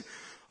against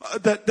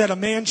that a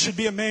man should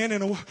be a man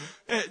and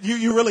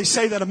you really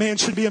say that a man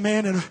should be a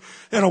man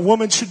and a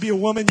woman should be a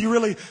woman? You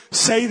really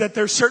say that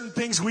there's certain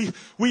things we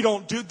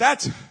don't do?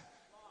 That's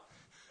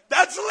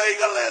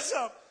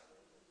legalism.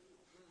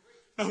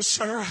 No,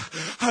 sir,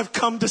 I've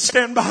come to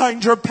stand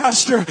behind your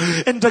pastor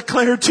and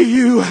declare to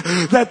you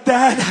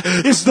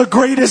that is the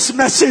greatest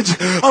message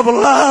of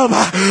love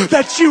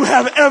that you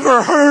have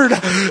ever heard.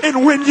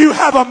 And when you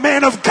have a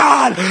man of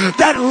God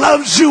that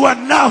loves you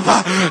enough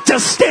to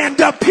stand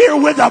up here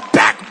with a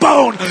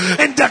backbone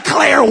and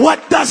declare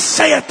what thus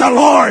saith the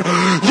Lord,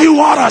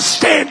 you ought to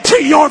stand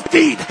to your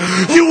feet.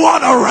 You ought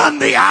to run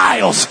the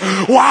aisles.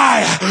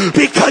 Why?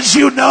 Because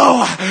you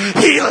know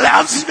he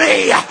loves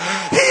me.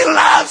 He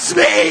loves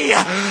me.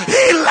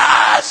 He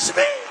loves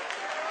me.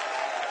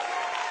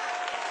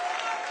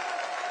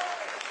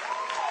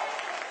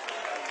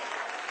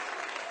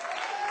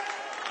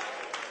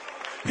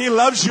 He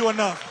loves you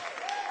enough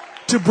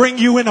to bring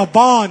you in a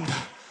bond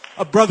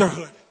of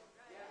brotherhood.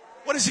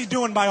 What is he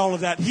doing by all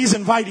of that? He's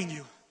inviting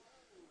you.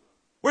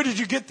 Where did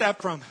you get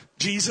that from?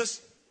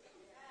 Jesus?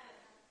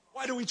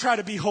 Why do we try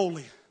to be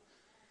holy?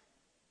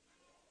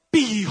 Be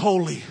ye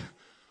holy,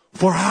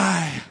 for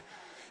I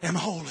am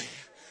holy.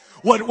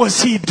 What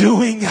was he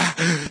doing?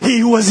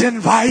 He was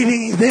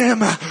inviting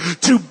them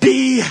to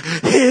be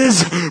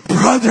his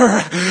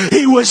brother.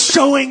 He was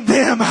showing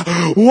them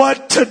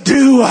what to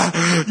do.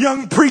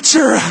 Young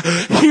preacher,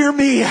 hear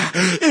me.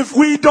 If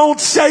we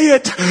don't say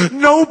it,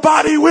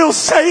 nobody will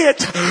say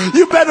it.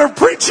 You better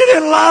preach it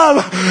in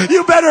love.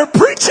 You better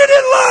preach it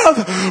in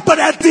love. But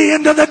at the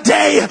end of the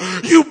day,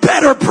 you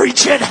better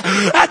preach it.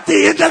 At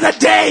the end of the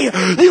day,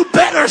 you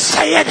better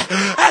say it.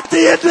 At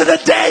the end of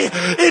the day,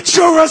 it's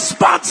your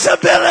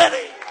responsibility.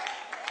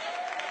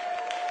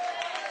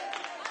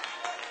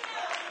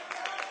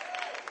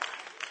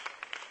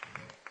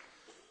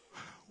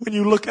 When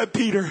you look at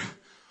Peter,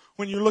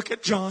 when you look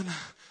at John,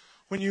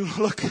 when you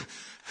look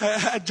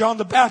at John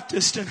the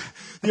Baptist and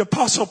the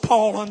Apostle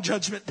Paul on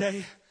Judgment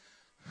Day,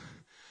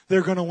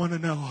 they're going to want to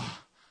know,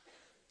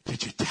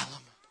 did you tell them?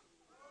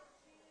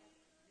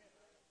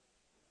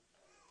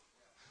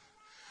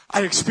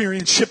 I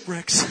experienced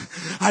shipwrecks.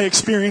 I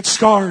experienced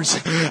scars.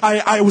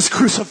 I was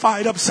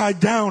crucified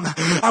upside down.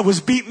 I was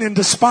beaten and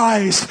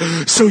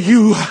despised so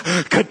you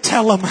could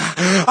tell them.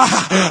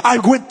 I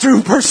went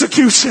through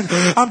persecution.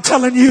 I'm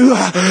telling you,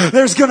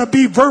 there's going to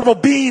be verbal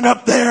being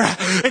up there,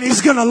 and he's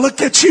going to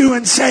look at you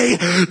and say,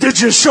 did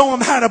you show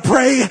him how to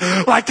pray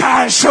like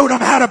I showed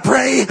him how to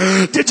pray?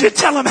 Did you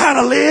tell him how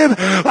to live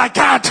like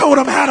I told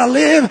him how to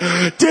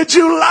live? Did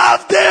you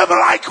love them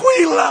like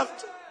we loved?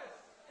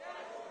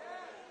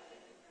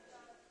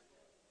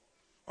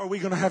 Or are we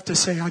going to have to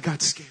say, I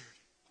got scared?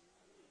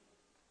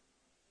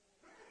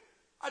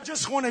 I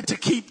just wanted to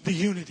keep the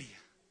unity.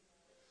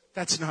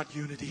 That's not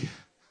unity.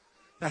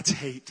 That's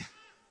hate.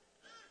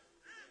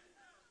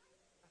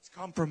 That's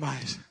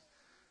compromise.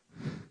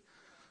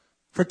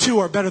 For two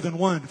are better than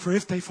one, for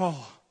if they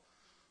fall.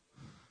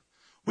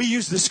 We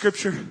use this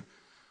scripture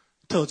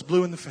till it's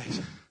blue in the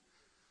face.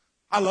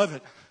 I love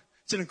it.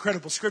 It's an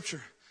incredible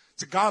scripture.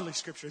 It's a godly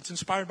scripture. It's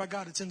inspired by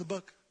God. It's in the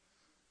book.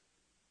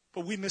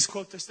 But we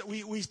misquote this.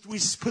 We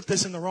put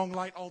this in the wrong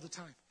light all the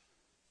time.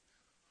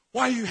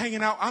 Why are you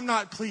hanging out?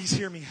 Please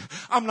hear me.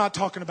 I'm not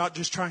talking about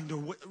just trying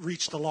to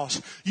reach the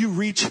lost. You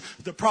reach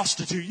the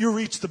prostitute. You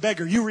reach the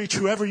beggar. You reach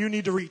whoever you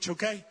need to reach,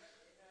 okay?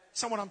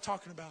 That's not what I'm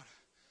talking about.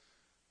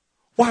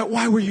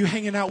 Why were you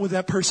hanging out with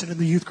that person in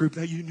the youth group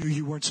that you knew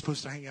you weren't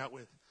supposed to hang out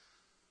with?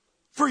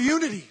 For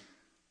unity.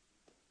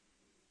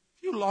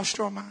 You lost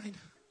your mind.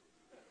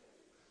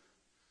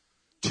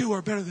 Two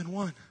are better than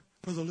one,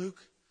 Brother Luke.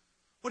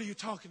 What are you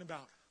talking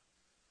about?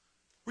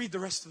 Read the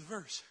rest of the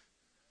verse.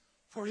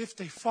 For if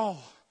they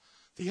fall,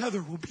 the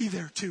other will be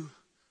there to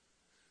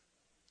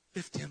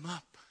lift him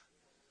up.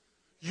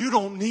 You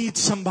don't need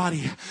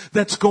somebody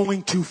that's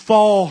going to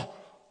fall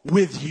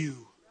with you.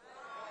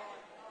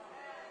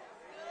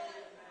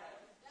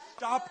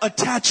 Stop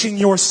attaching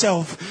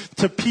yourself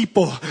to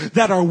people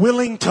that are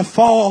willing to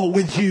fall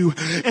with you,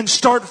 and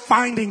start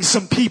finding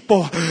some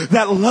people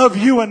that love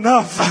you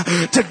enough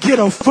to get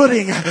a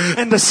footing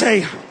and to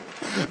say,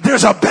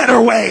 there's a better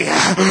way.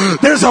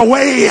 There's a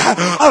way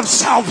of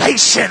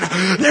salvation.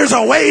 There's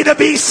a way to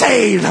be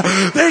saved.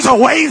 There's a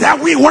way that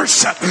we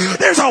worship.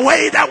 There's a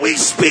way that we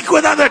speak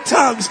with other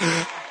tongues.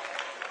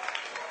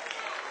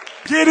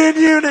 Get in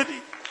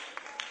unity.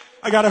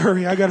 I gotta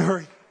hurry.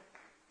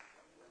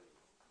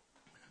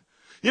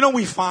 You know,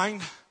 we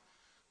find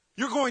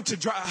you are going to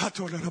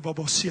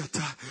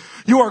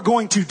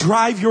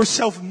drive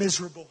yourself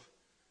miserable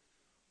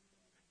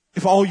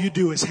if all you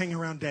do is hang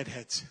around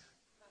deadheads.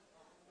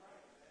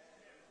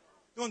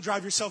 You're going to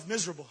drive yourself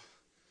miserable.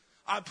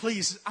 I'm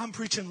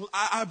preaching.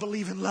 I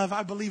believe in love.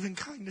 I believe in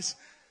kindness.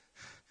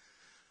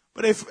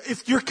 But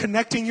if you're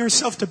connecting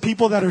yourself to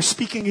people that are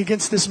speaking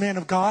against this man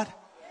of God,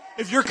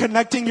 if you're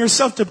connecting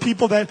yourself to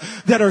people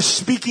that are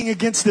speaking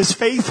against this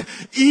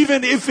faith,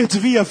 even if it's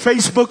via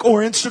Facebook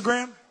or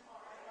Instagram,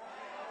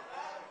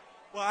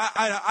 well,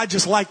 I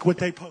just like what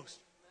they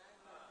post.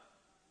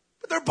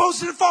 But they're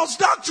posting false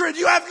doctrine.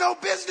 You have no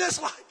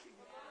business liking.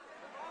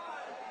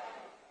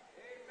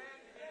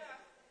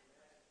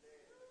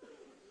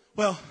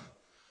 Well,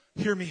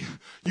 hear me.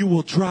 You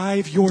will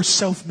drive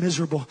yourself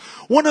miserable.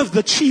 One of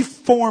the chief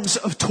forms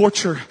of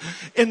torture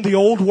in the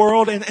old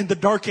world and in the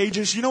dark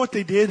ages, you know what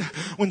they did?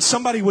 When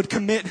somebody would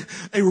commit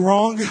a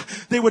wrong,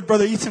 they would,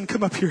 Brother Ethan,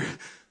 come up here.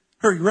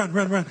 Hurry,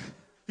 run.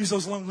 Use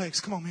those long legs.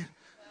 Come on, man.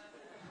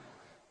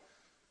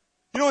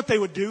 You know what they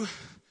would do?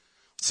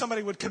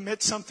 Somebody would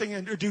commit something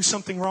or do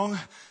something wrong.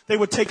 They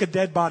would take a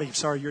dead body.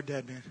 Sorry, you're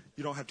dead, man.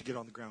 You don't have to get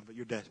on the ground, but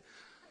you're dead.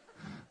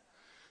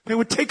 They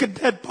would take a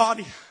dead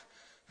body.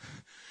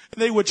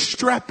 They would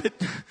strap it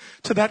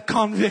to that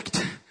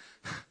convict.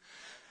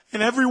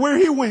 And everywhere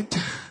he went,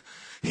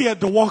 he had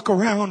to walk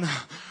around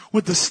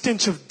with the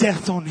stench of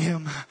death on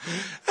him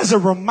as a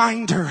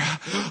reminder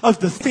of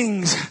the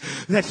things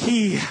that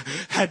he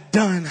had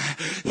done.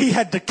 He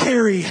had to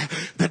carry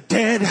the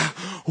dead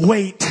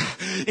weight.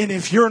 And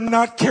if you're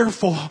not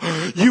careful,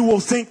 you will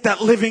think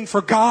that living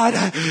for God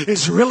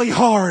is really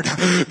hard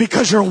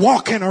because you're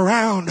walking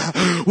around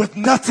with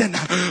nothing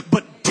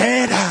but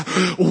dead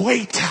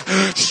weight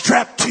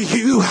strapped to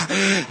you.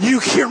 You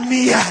hear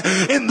me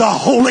in the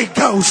Holy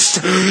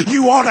Ghost.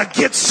 You ought to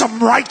get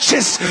some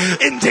righteous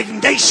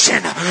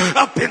indignation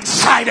up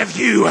inside of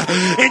you.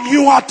 And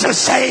you ought to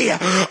say,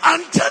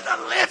 unto the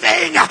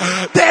living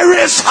there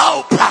is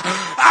hope.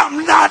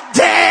 I'm not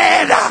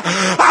dead.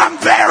 I'm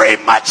very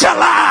much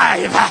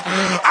alive.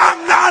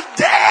 I'm not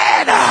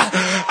dead.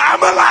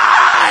 I'm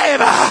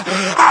alive.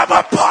 I'm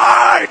a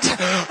part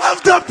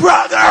of the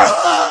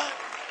brotherhood.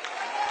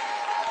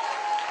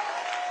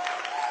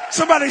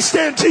 Somebody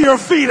stand to your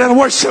feet and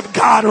worship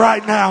God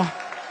right now.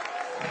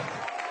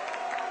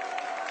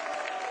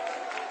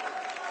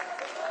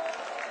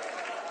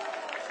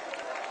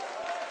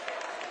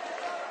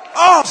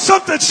 Oh,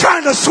 Something's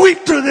trying to sweep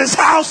through this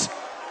house.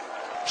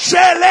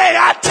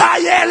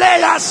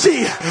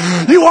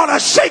 You want to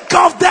shake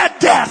off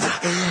that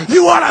death.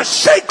 You want to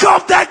shake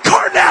off that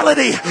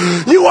carnality.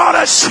 You want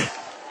to...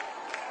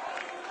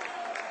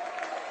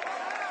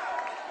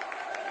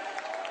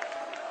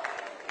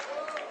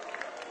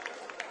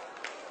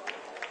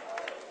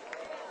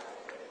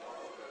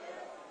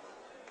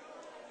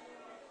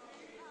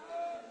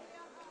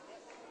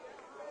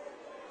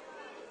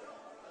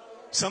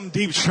 Something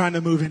deep's trying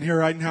to move in here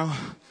right now.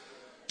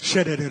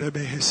 You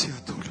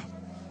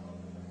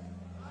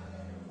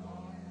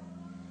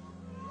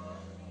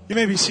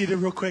may be seated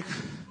real quick.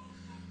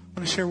 I'm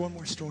going to share one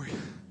more story.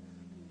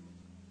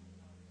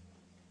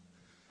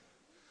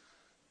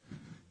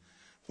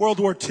 World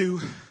War II,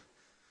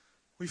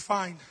 we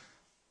find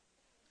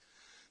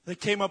they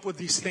came up with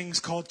these things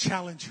called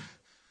challenge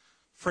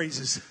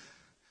phrases.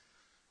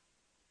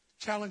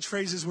 Challenge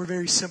phrases were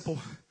very simple.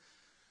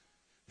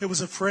 It was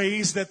a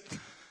phrase that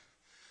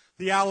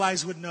the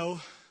Allies would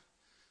know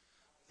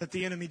that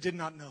the enemy did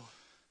not know.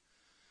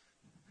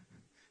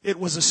 It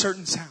was a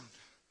certain sound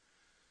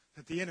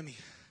that the enemy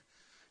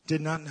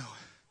did not know,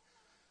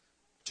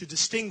 to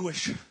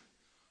distinguish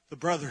the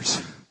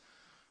brothers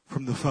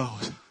from the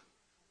foes.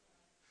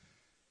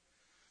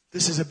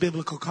 This is a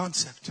biblical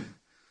concept.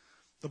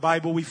 The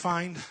Bible we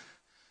find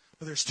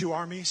where there's two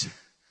armies.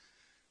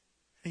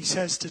 He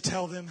says to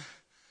tell them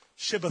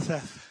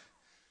Shibboleth.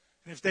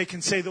 And if they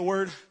can say the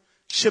word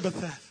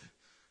Shibboleth,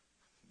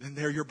 then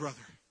they're your brother.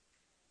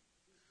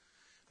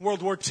 In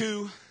World War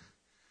II,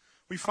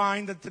 we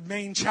find that the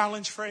main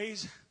challenge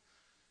phrase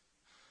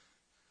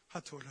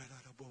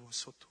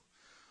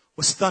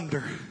was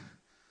thunder.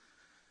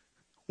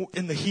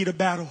 In the heat of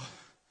battle,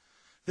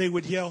 they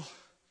would yell,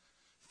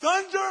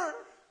 thunder!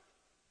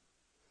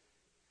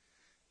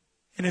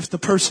 And if the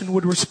person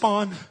would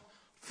respond,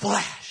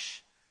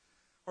 flash.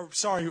 Or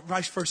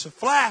vice versa,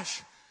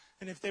 flash.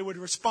 And if they would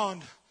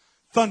respond,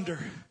 thunder,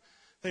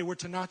 they were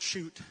to not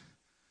shoot.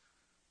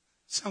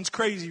 Sounds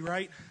crazy,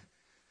 right?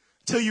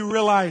 Till you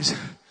realize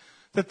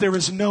that there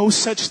is no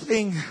such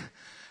thing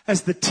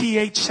as the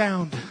TH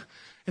sound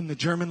in the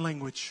German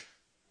language.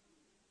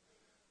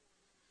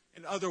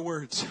 In other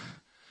words,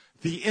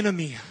 the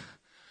enemy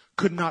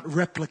could not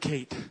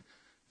replicate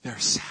their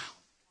sound.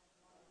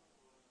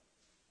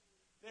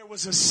 There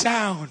was a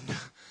sound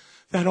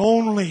that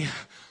only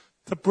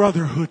the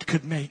Brotherhood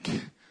could make,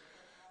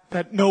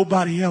 that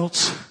nobody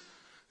else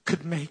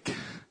could make.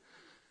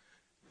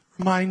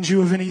 Remind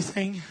you of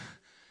anything?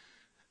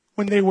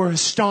 When they were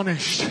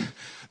astonished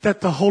that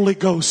the Holy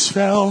Ghost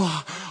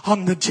fell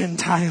on the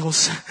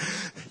Gentiles.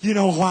 You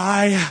know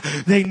why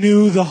they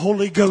knew the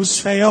Holy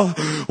Ghost fell?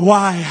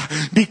 Why?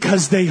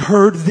 Because they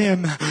heard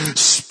them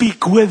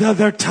speak with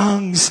other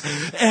tongues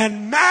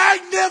and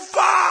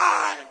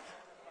magnify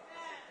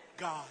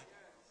God.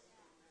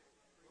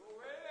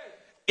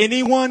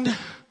 Anyone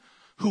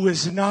who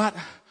is not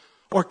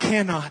or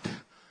cannot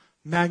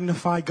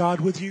magnify God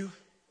with you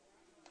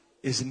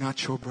is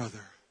not your brother.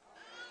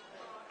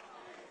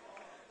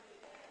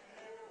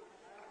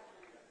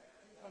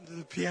 Come to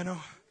the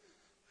piano.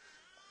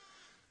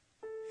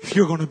 If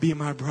you're going to be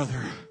my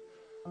brother,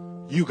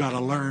 you got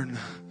to learn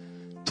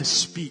to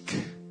speak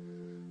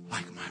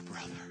like my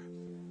brother.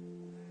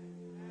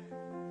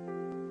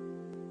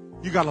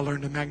 You got to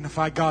learn to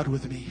magnify God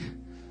with me.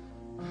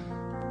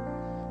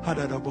 I'm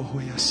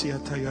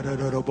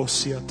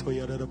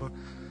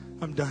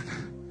done.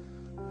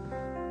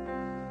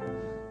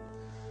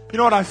 You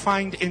know what I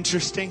find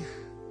interesting?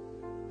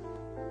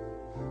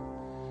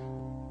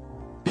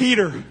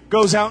 Peter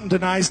goes out and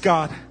denies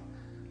God.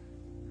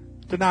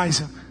 Denies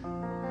him.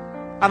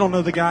 I don't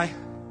know the guy.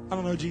 I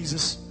don't know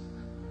Jesus.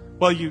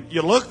 Well, you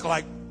look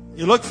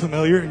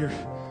familiar. You're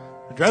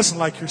dressing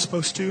like you're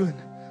supposed to. And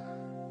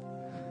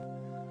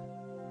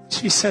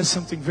she says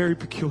something very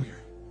peculiar.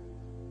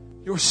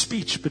 Your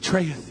speech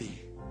betrayeth thee.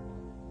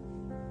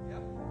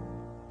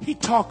 He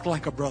talked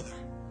like a brother.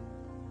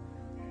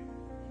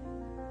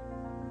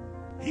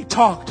 He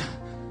talked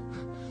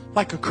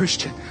like a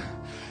Christian.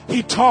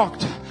 He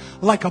talked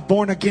like a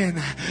born-again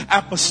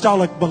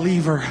apostolic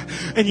believer.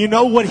 And you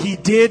know what he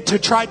did to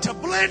try to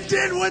blend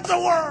in with the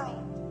world?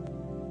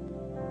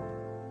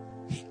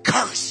 He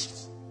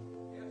cursed.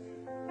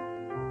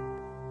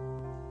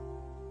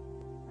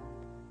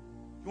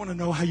 You want to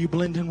know how you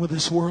blend in with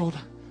this world?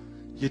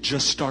 You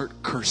just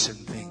start cursing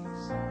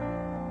things.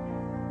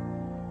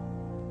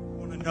 You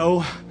want to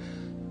know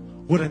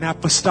what an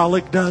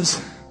apostolic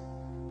does?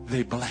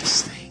 They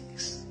bless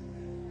things.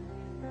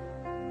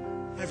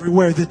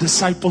 Everywhere the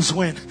disciples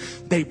went,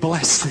 they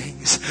blessed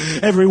things.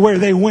 Everywhere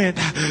they went,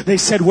 they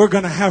said, we're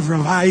going to have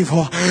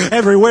revival.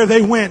 Everywhere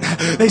they went,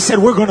 they said,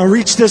 we're going to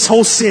reach this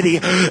whole city.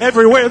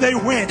 Everywhere they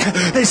went,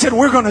 they said,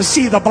 we're going to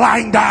see the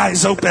blind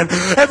eyes open.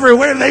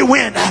 Everywhere they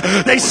went,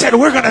 they said,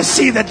 we're going to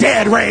see the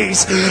dead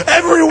raised.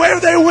 Everywhere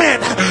they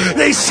went,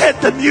 they said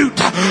the mute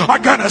are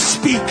gonna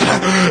speak.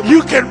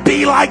 You can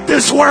be like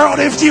this world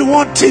if you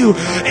want to,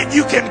 and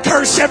you can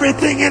curse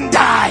everything and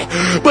die.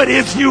 But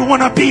if you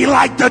want to be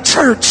like the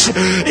church,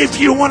 if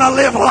you want to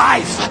live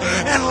life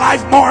and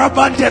life more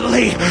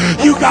abundantly,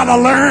 you got to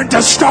learn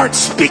to start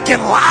speaking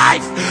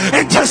life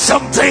into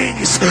some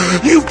things.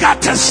 You've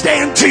got to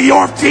stand to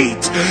your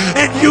feet,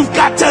 and you've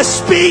got to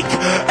speak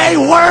a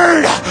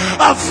word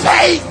of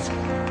faith.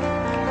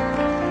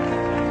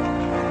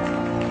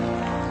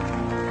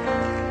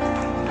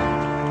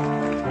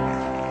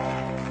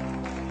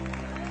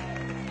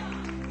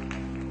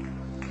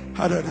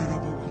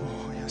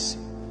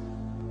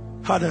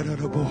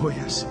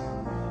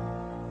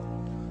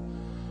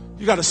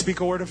 You got to speak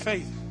a word of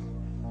faith.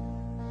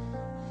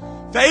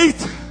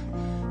 Faith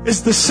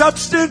is the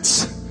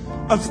substance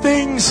of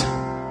things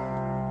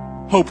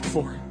hoped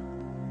for.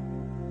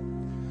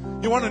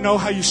 You want to know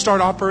how you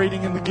start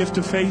operating in the gift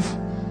of faith?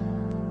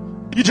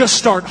 You just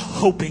start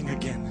hoping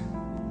again.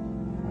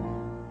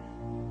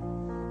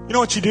 You know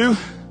what you do?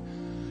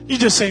 You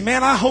just say,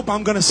 man, I hope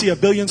I'm going to see a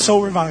 1 billion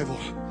soul revival.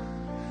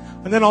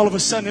 And then all of a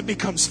sudden it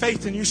becomes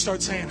faith, and you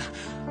start saying,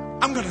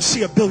 I'm going to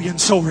see a 1 billion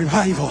soul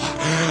revival.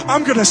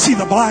 I'm going to see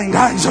the blind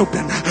eyes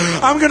open.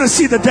 I'm going to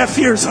see the deaf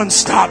ears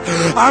unstopped.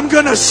 I'm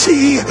going to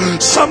see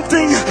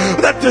something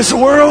that this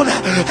world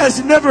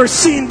has never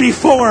seen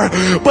before.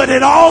 But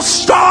it all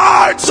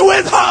starts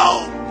with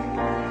hope.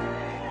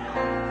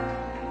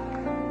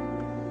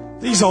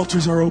 These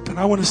altars are open.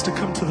 I want us to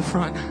come to the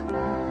front.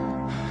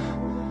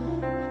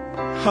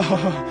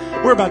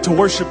 We're about to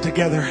worship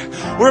together.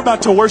 We're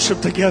about to worship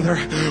together.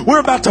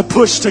 We're about to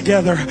push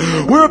together.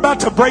 We're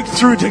about to break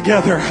through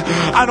together.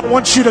 I don't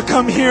want you to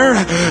come here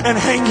and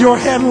hang your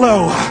head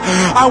low.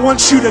 I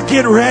want you to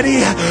get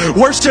ready.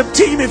 Worship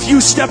team, if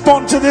you step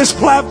onto this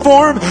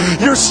platform,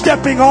 you're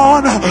stepping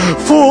on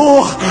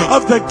full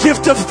of the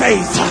gift of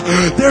faith.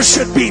 There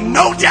should be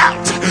no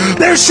doubt.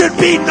 There should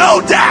be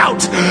no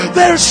doubt.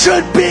 There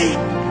should be.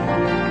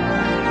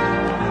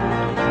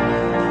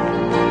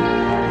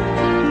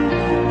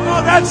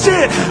 That's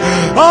it.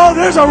 Oh,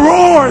 there's a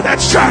roar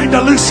that's trying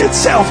to loose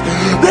itself.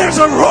 There's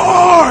a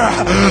roar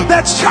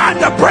that's trying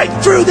to break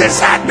through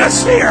this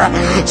atmosphere.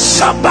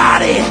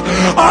 Somebody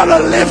ought to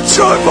lift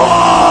your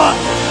voice.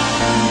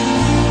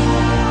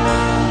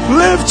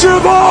 Lift your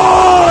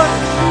voice.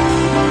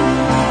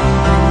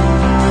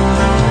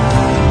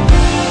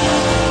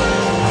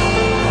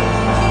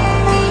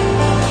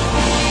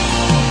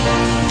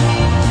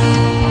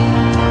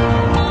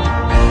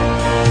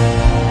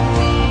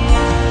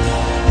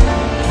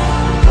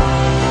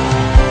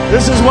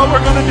 This is what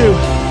we're going to do.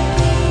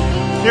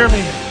 Hear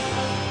me.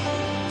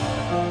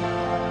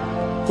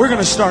 We're going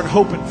to start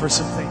hoping for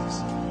some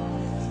things.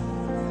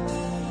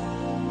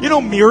 You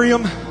know,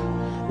 Miriam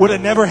would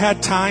have never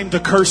had time to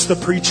curse the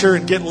preacher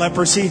and get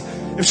leprosy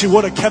if she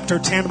would have kept her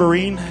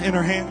tambourine in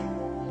her hand.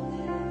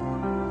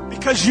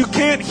 Because you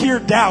can't hear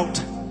doubt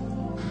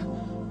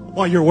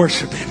while you're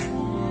worshiping.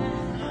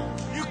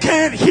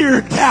 Can't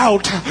hear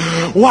doubt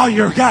while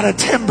you've got a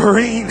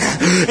tambourine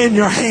in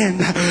your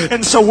hand.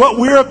 And so what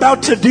we're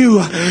about to do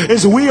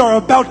is we are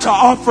about to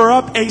offer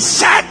up a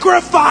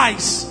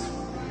sacrifice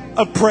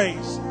of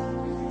praise.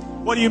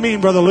 What do you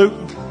mean, Brother Luke?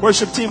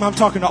 Worship team, I'm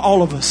talking to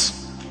all of us.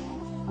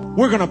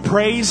 We're going to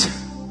praise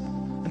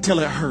until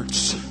it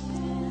hurts.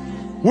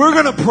 We're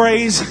going to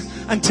praise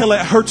until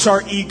it hurts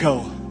our ego.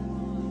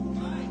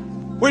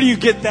 Where do you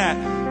get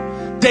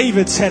that?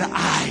 David said,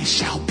 I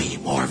shall be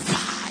more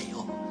vile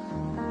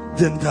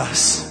than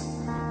thus.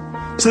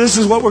 So this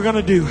is what we're going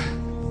to do.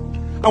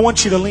 I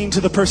want you to lean to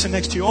the person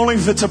next to you, only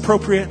if it's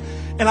appropriate.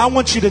 And I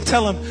want you to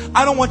tell him,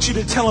 I don't want you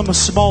to tell him a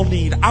small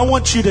need. I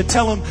want you to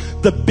tell him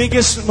the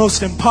biggest,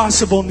 most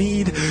impossible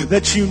need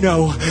that you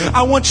know.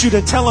 I want you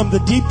to tell him the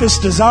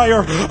deepest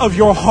desire of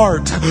your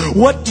heart.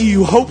 What do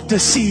you hope to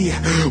see?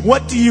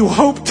 What do you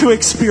hope to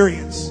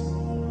experience?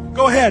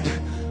 Go ahead.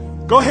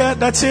 Go ahead.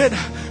 That's it.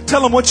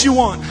 Tell him what you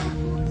want.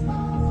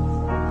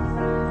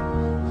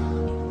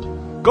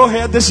 Go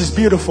ahead. This is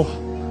beautiful.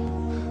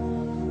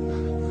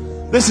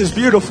 This is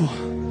beautiful.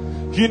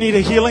 If you need a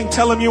healing,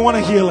 tell him you want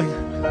a healing.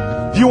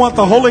 If you want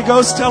the Holy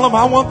Ghost, tell him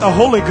I want the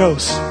Holy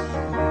Ghost.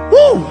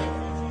 Woo!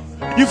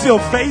 You feel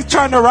faith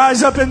trying to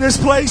rise up in this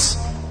place?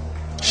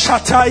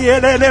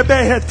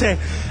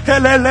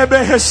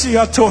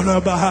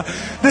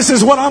 This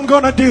is what I'm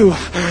going to do.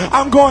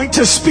 I'm going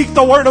to speak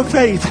the word of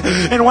faith.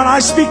 And when I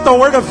speak the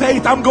word of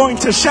faith, I'm going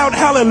to shout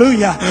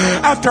hallelujah.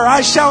 After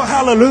I shout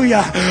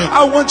hallelujah,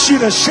 I want you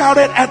to shout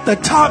it at the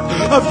top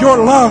of your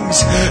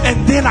lungs.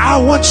 And then I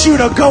want you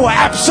to go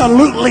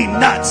absolutely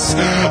nuts.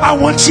 I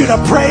want you to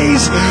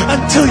praise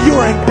until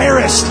you're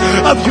embarrassed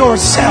of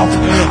yourself.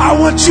 I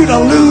want you to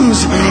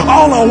lose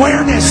all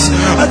awareness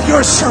of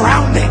your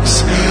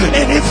surroundings.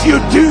 And if you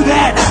do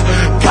that,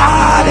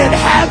 God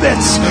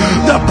inhabits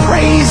the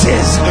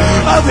praises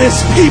of his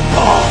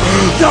people.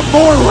 The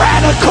more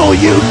radical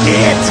you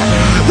get,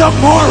 the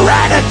more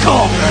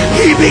radical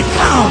he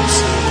becomes.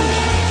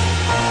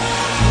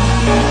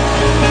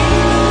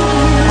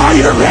 Are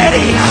you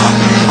ready?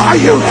 Are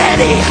you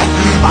ready?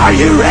 Are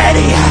you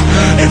ready?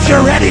 If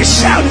you're ready,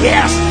 shout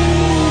yes.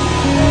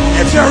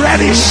 If you're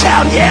ready,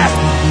 shout yes.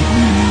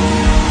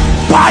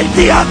 By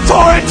the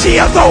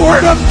authority of the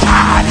Word of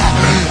God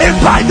and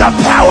by the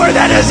power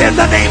that is in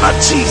the name of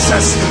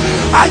Jesus,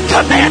 I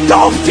command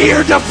all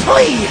fear to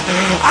flee.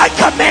 I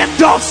command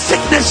all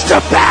sickness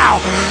to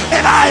bow.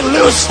 And I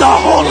loose the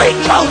Holy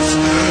Ghost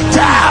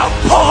to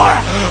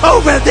outpour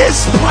over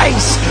this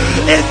place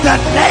in the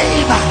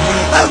name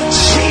of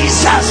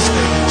Jesus.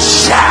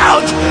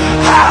 Shout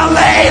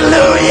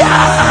hallelujah.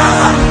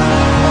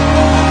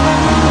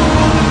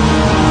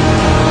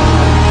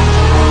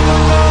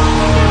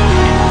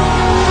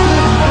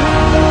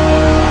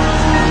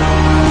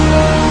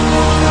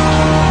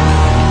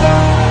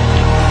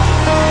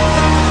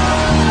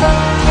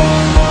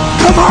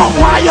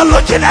 Why are you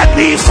looking at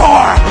me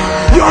for?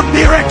 Your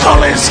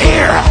miracle is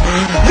here.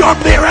 Your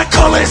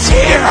miracle is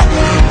here.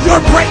 Your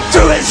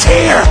breakthrough is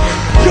here.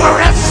 Your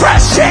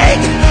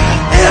refreshing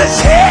is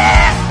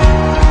here.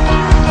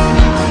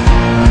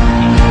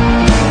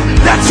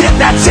 That's it,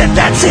 that's it,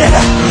 that's it.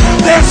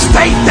 There's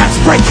faith that's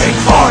breaking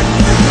forth.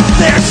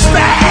 There's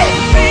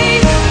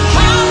faith.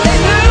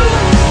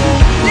 Hallelujah.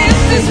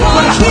 This is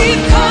what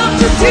we've come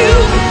to do.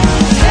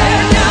 Tear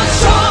down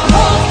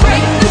strongholds,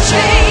 break the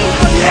chains.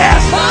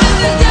 Yes.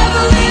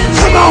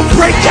 Come on,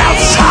 break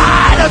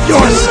outside of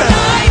yourself.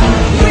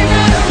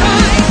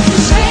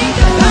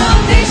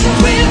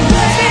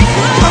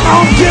 Come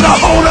on, get a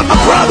hold of my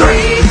brother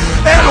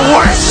and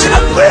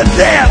worship with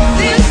them.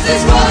 This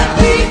is what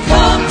we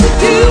come to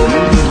do.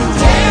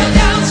 Tear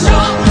down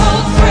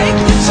strongholds, break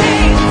the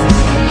chains.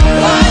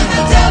 Bind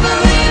the devil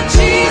in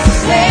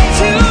Jesus' name.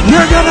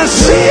 You're gonna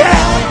see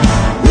it.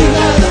 We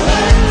got the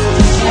right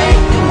to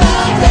shake the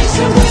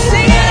foundation with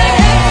the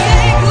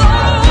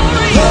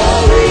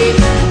glory.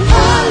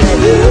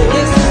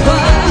 This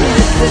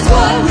is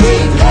what we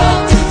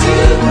come to do.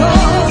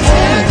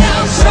 Tear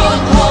down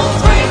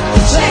strongholds, break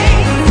the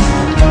chains.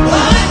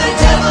 Bind the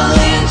devil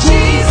in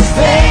Jesus'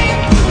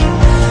 name.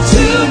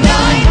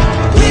 Tonight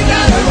we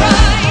got a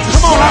right.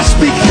 Come on, I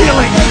speak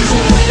healing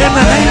in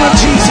the name of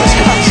Jesus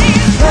Christ.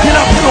 Get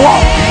up and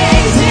walk.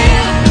 Praise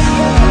Him.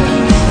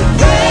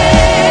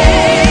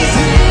 Praise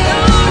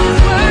Him.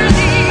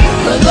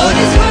 The Lord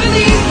is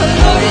worthy. The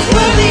Lord is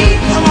worthy.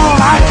 Come on,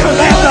 I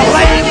command the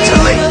lame to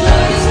leap.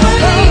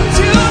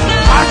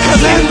 I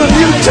command the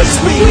mute to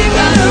speak. We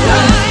got a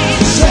right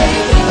to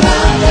shake the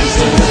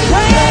foundation with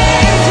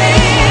praise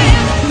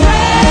Him.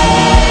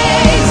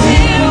 Praise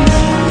Him.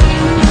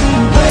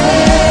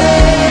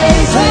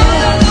 Praise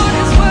Him.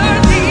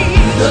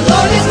 The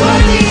Lord is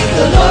worthy.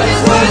 The Lord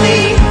is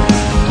worthy.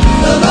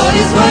 The Lord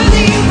is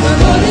worthy. The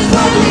Lord is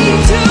worthy.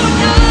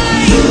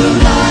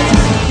 Tonight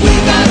we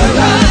got a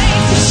right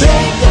to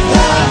shake the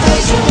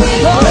foundation with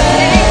praise.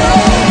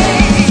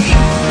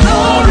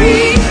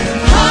 Glory.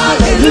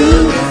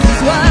 Hallelujah.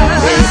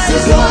 This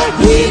is what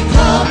we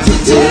come to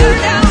do. Tear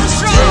down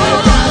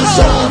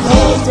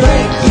strongholds,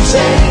 break the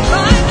chains.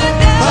 Bind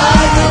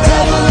the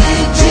devil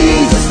in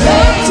Jesus'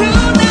 name.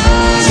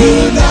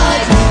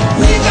 Tonight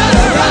we got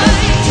a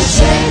right to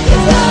shake the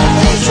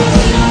foundation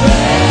with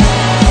praise.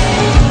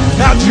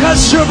 Now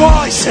just your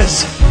voices.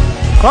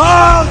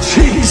 Oh,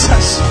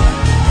 Jesus.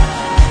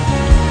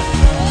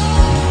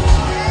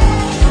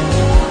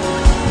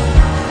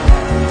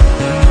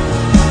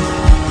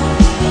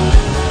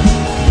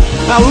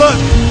 Now look,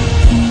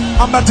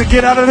 I'm about to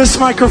get out of this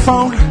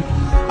microphone.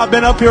 I've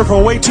been up here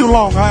for way too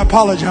long. I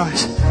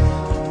apologize.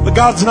 But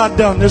God's not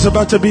done. There's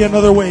about to be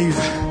another wave.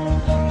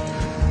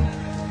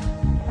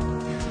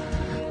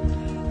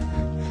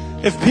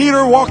 If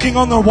Peter walking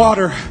on the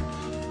water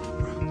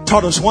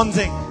taught us one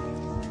thing,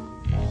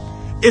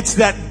 it's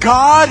that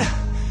God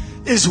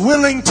is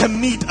willing to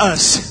meet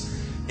us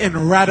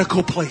in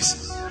radical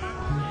places.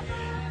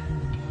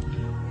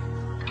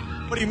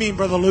 What do you mean,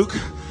 Brother Luke?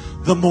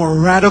 The more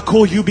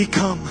radical you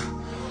become,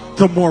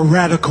 the more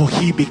radical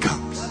He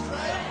becomes.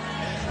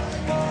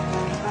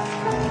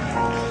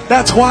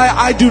 That's why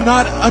I do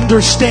not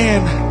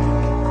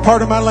understand,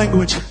 part of my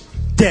language,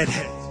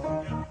 deadhead.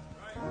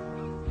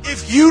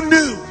 If you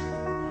knew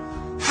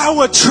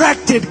how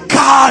attracted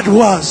God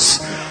was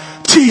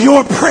to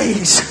your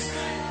praise,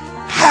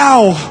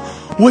 how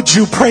would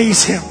you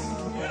praise Him?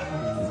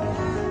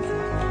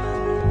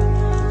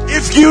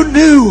 If you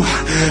knew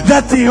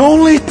that the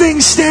only thing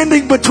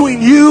standing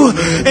between you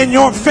and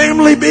your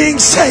family being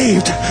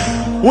saved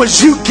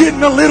was you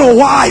getting a little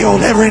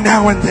wild every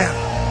now and then.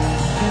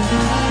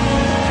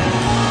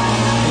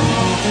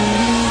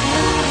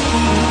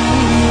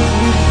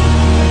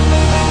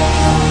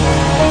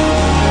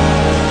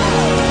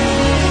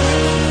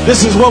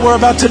 This is what we're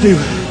about to do.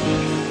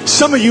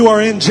 Some of you are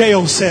in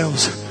jail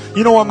cells.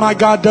 You know what my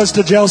God does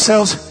to jail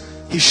cells?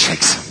 He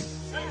shakes them.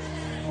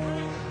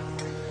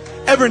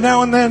 Every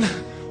now and then,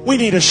 we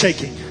need a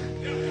shaking.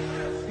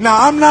 Now,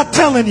 I'm not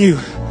telling you,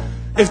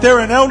 if they're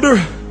an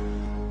elder,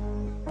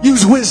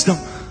 use wisdom.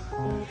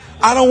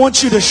 I don't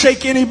want you to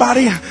shake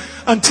anybody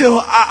until,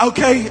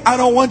 I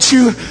don't want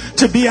you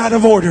to be out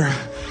of order.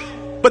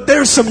 But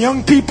there's some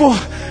young people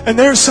and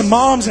there's some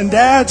moms and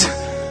dads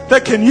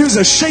that can use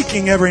a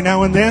shaking every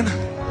now and then.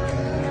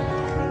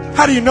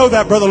 How do you know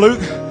that, Brother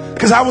Luke?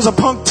 Because I was a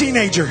punk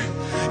teenager.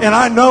 And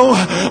I know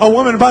a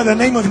woman by the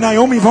name of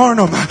Naomi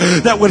Varnum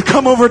that would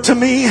come over to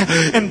me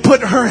and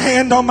put her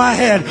hand on my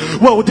head.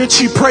 Well, did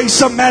she pray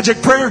some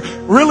magic prayer?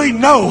 Really?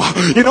 No.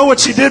 You know what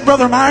she did,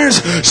 Brother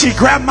Myers? She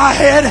grabbed my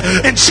head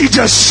and she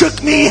just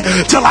shook me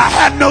till I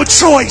had no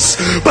choice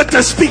but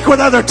to speak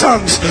with other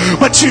tongues.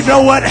 But you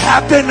know what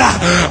happened?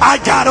 I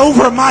got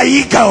over my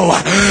ego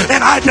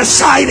and I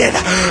decided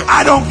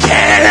I don't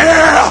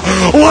care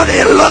what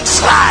it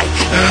looks like.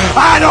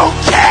 I don't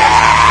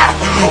care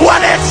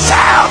what it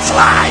sounds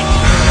like.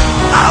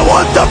 I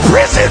want the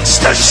prisons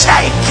to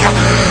shake.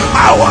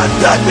 I want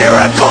the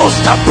miracles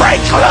to break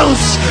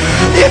loose.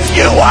 If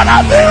you want a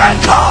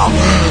miracle,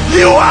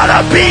 you want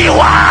to be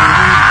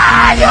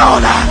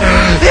wild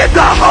in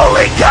the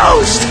Holy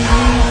Ghost.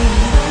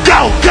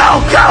 Go, go,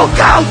 go,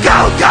 go, go,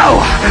 go.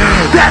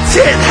 That's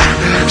it.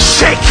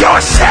 Shake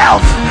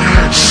yourself.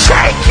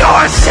 Shake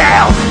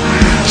yourself.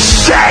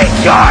 Shake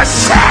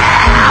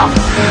yourself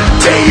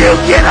till you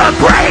get a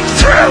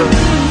breakthrough.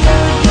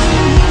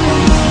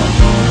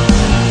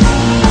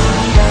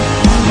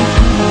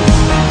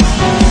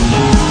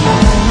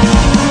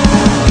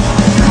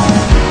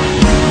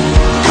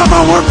 Come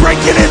on, we're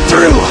breaking it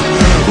through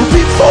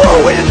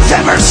before winds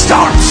ever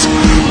starts.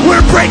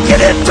 We're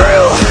breaking it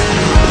through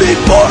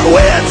before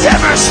winds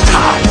ever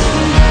start.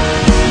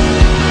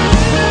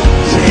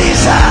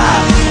 Jesus.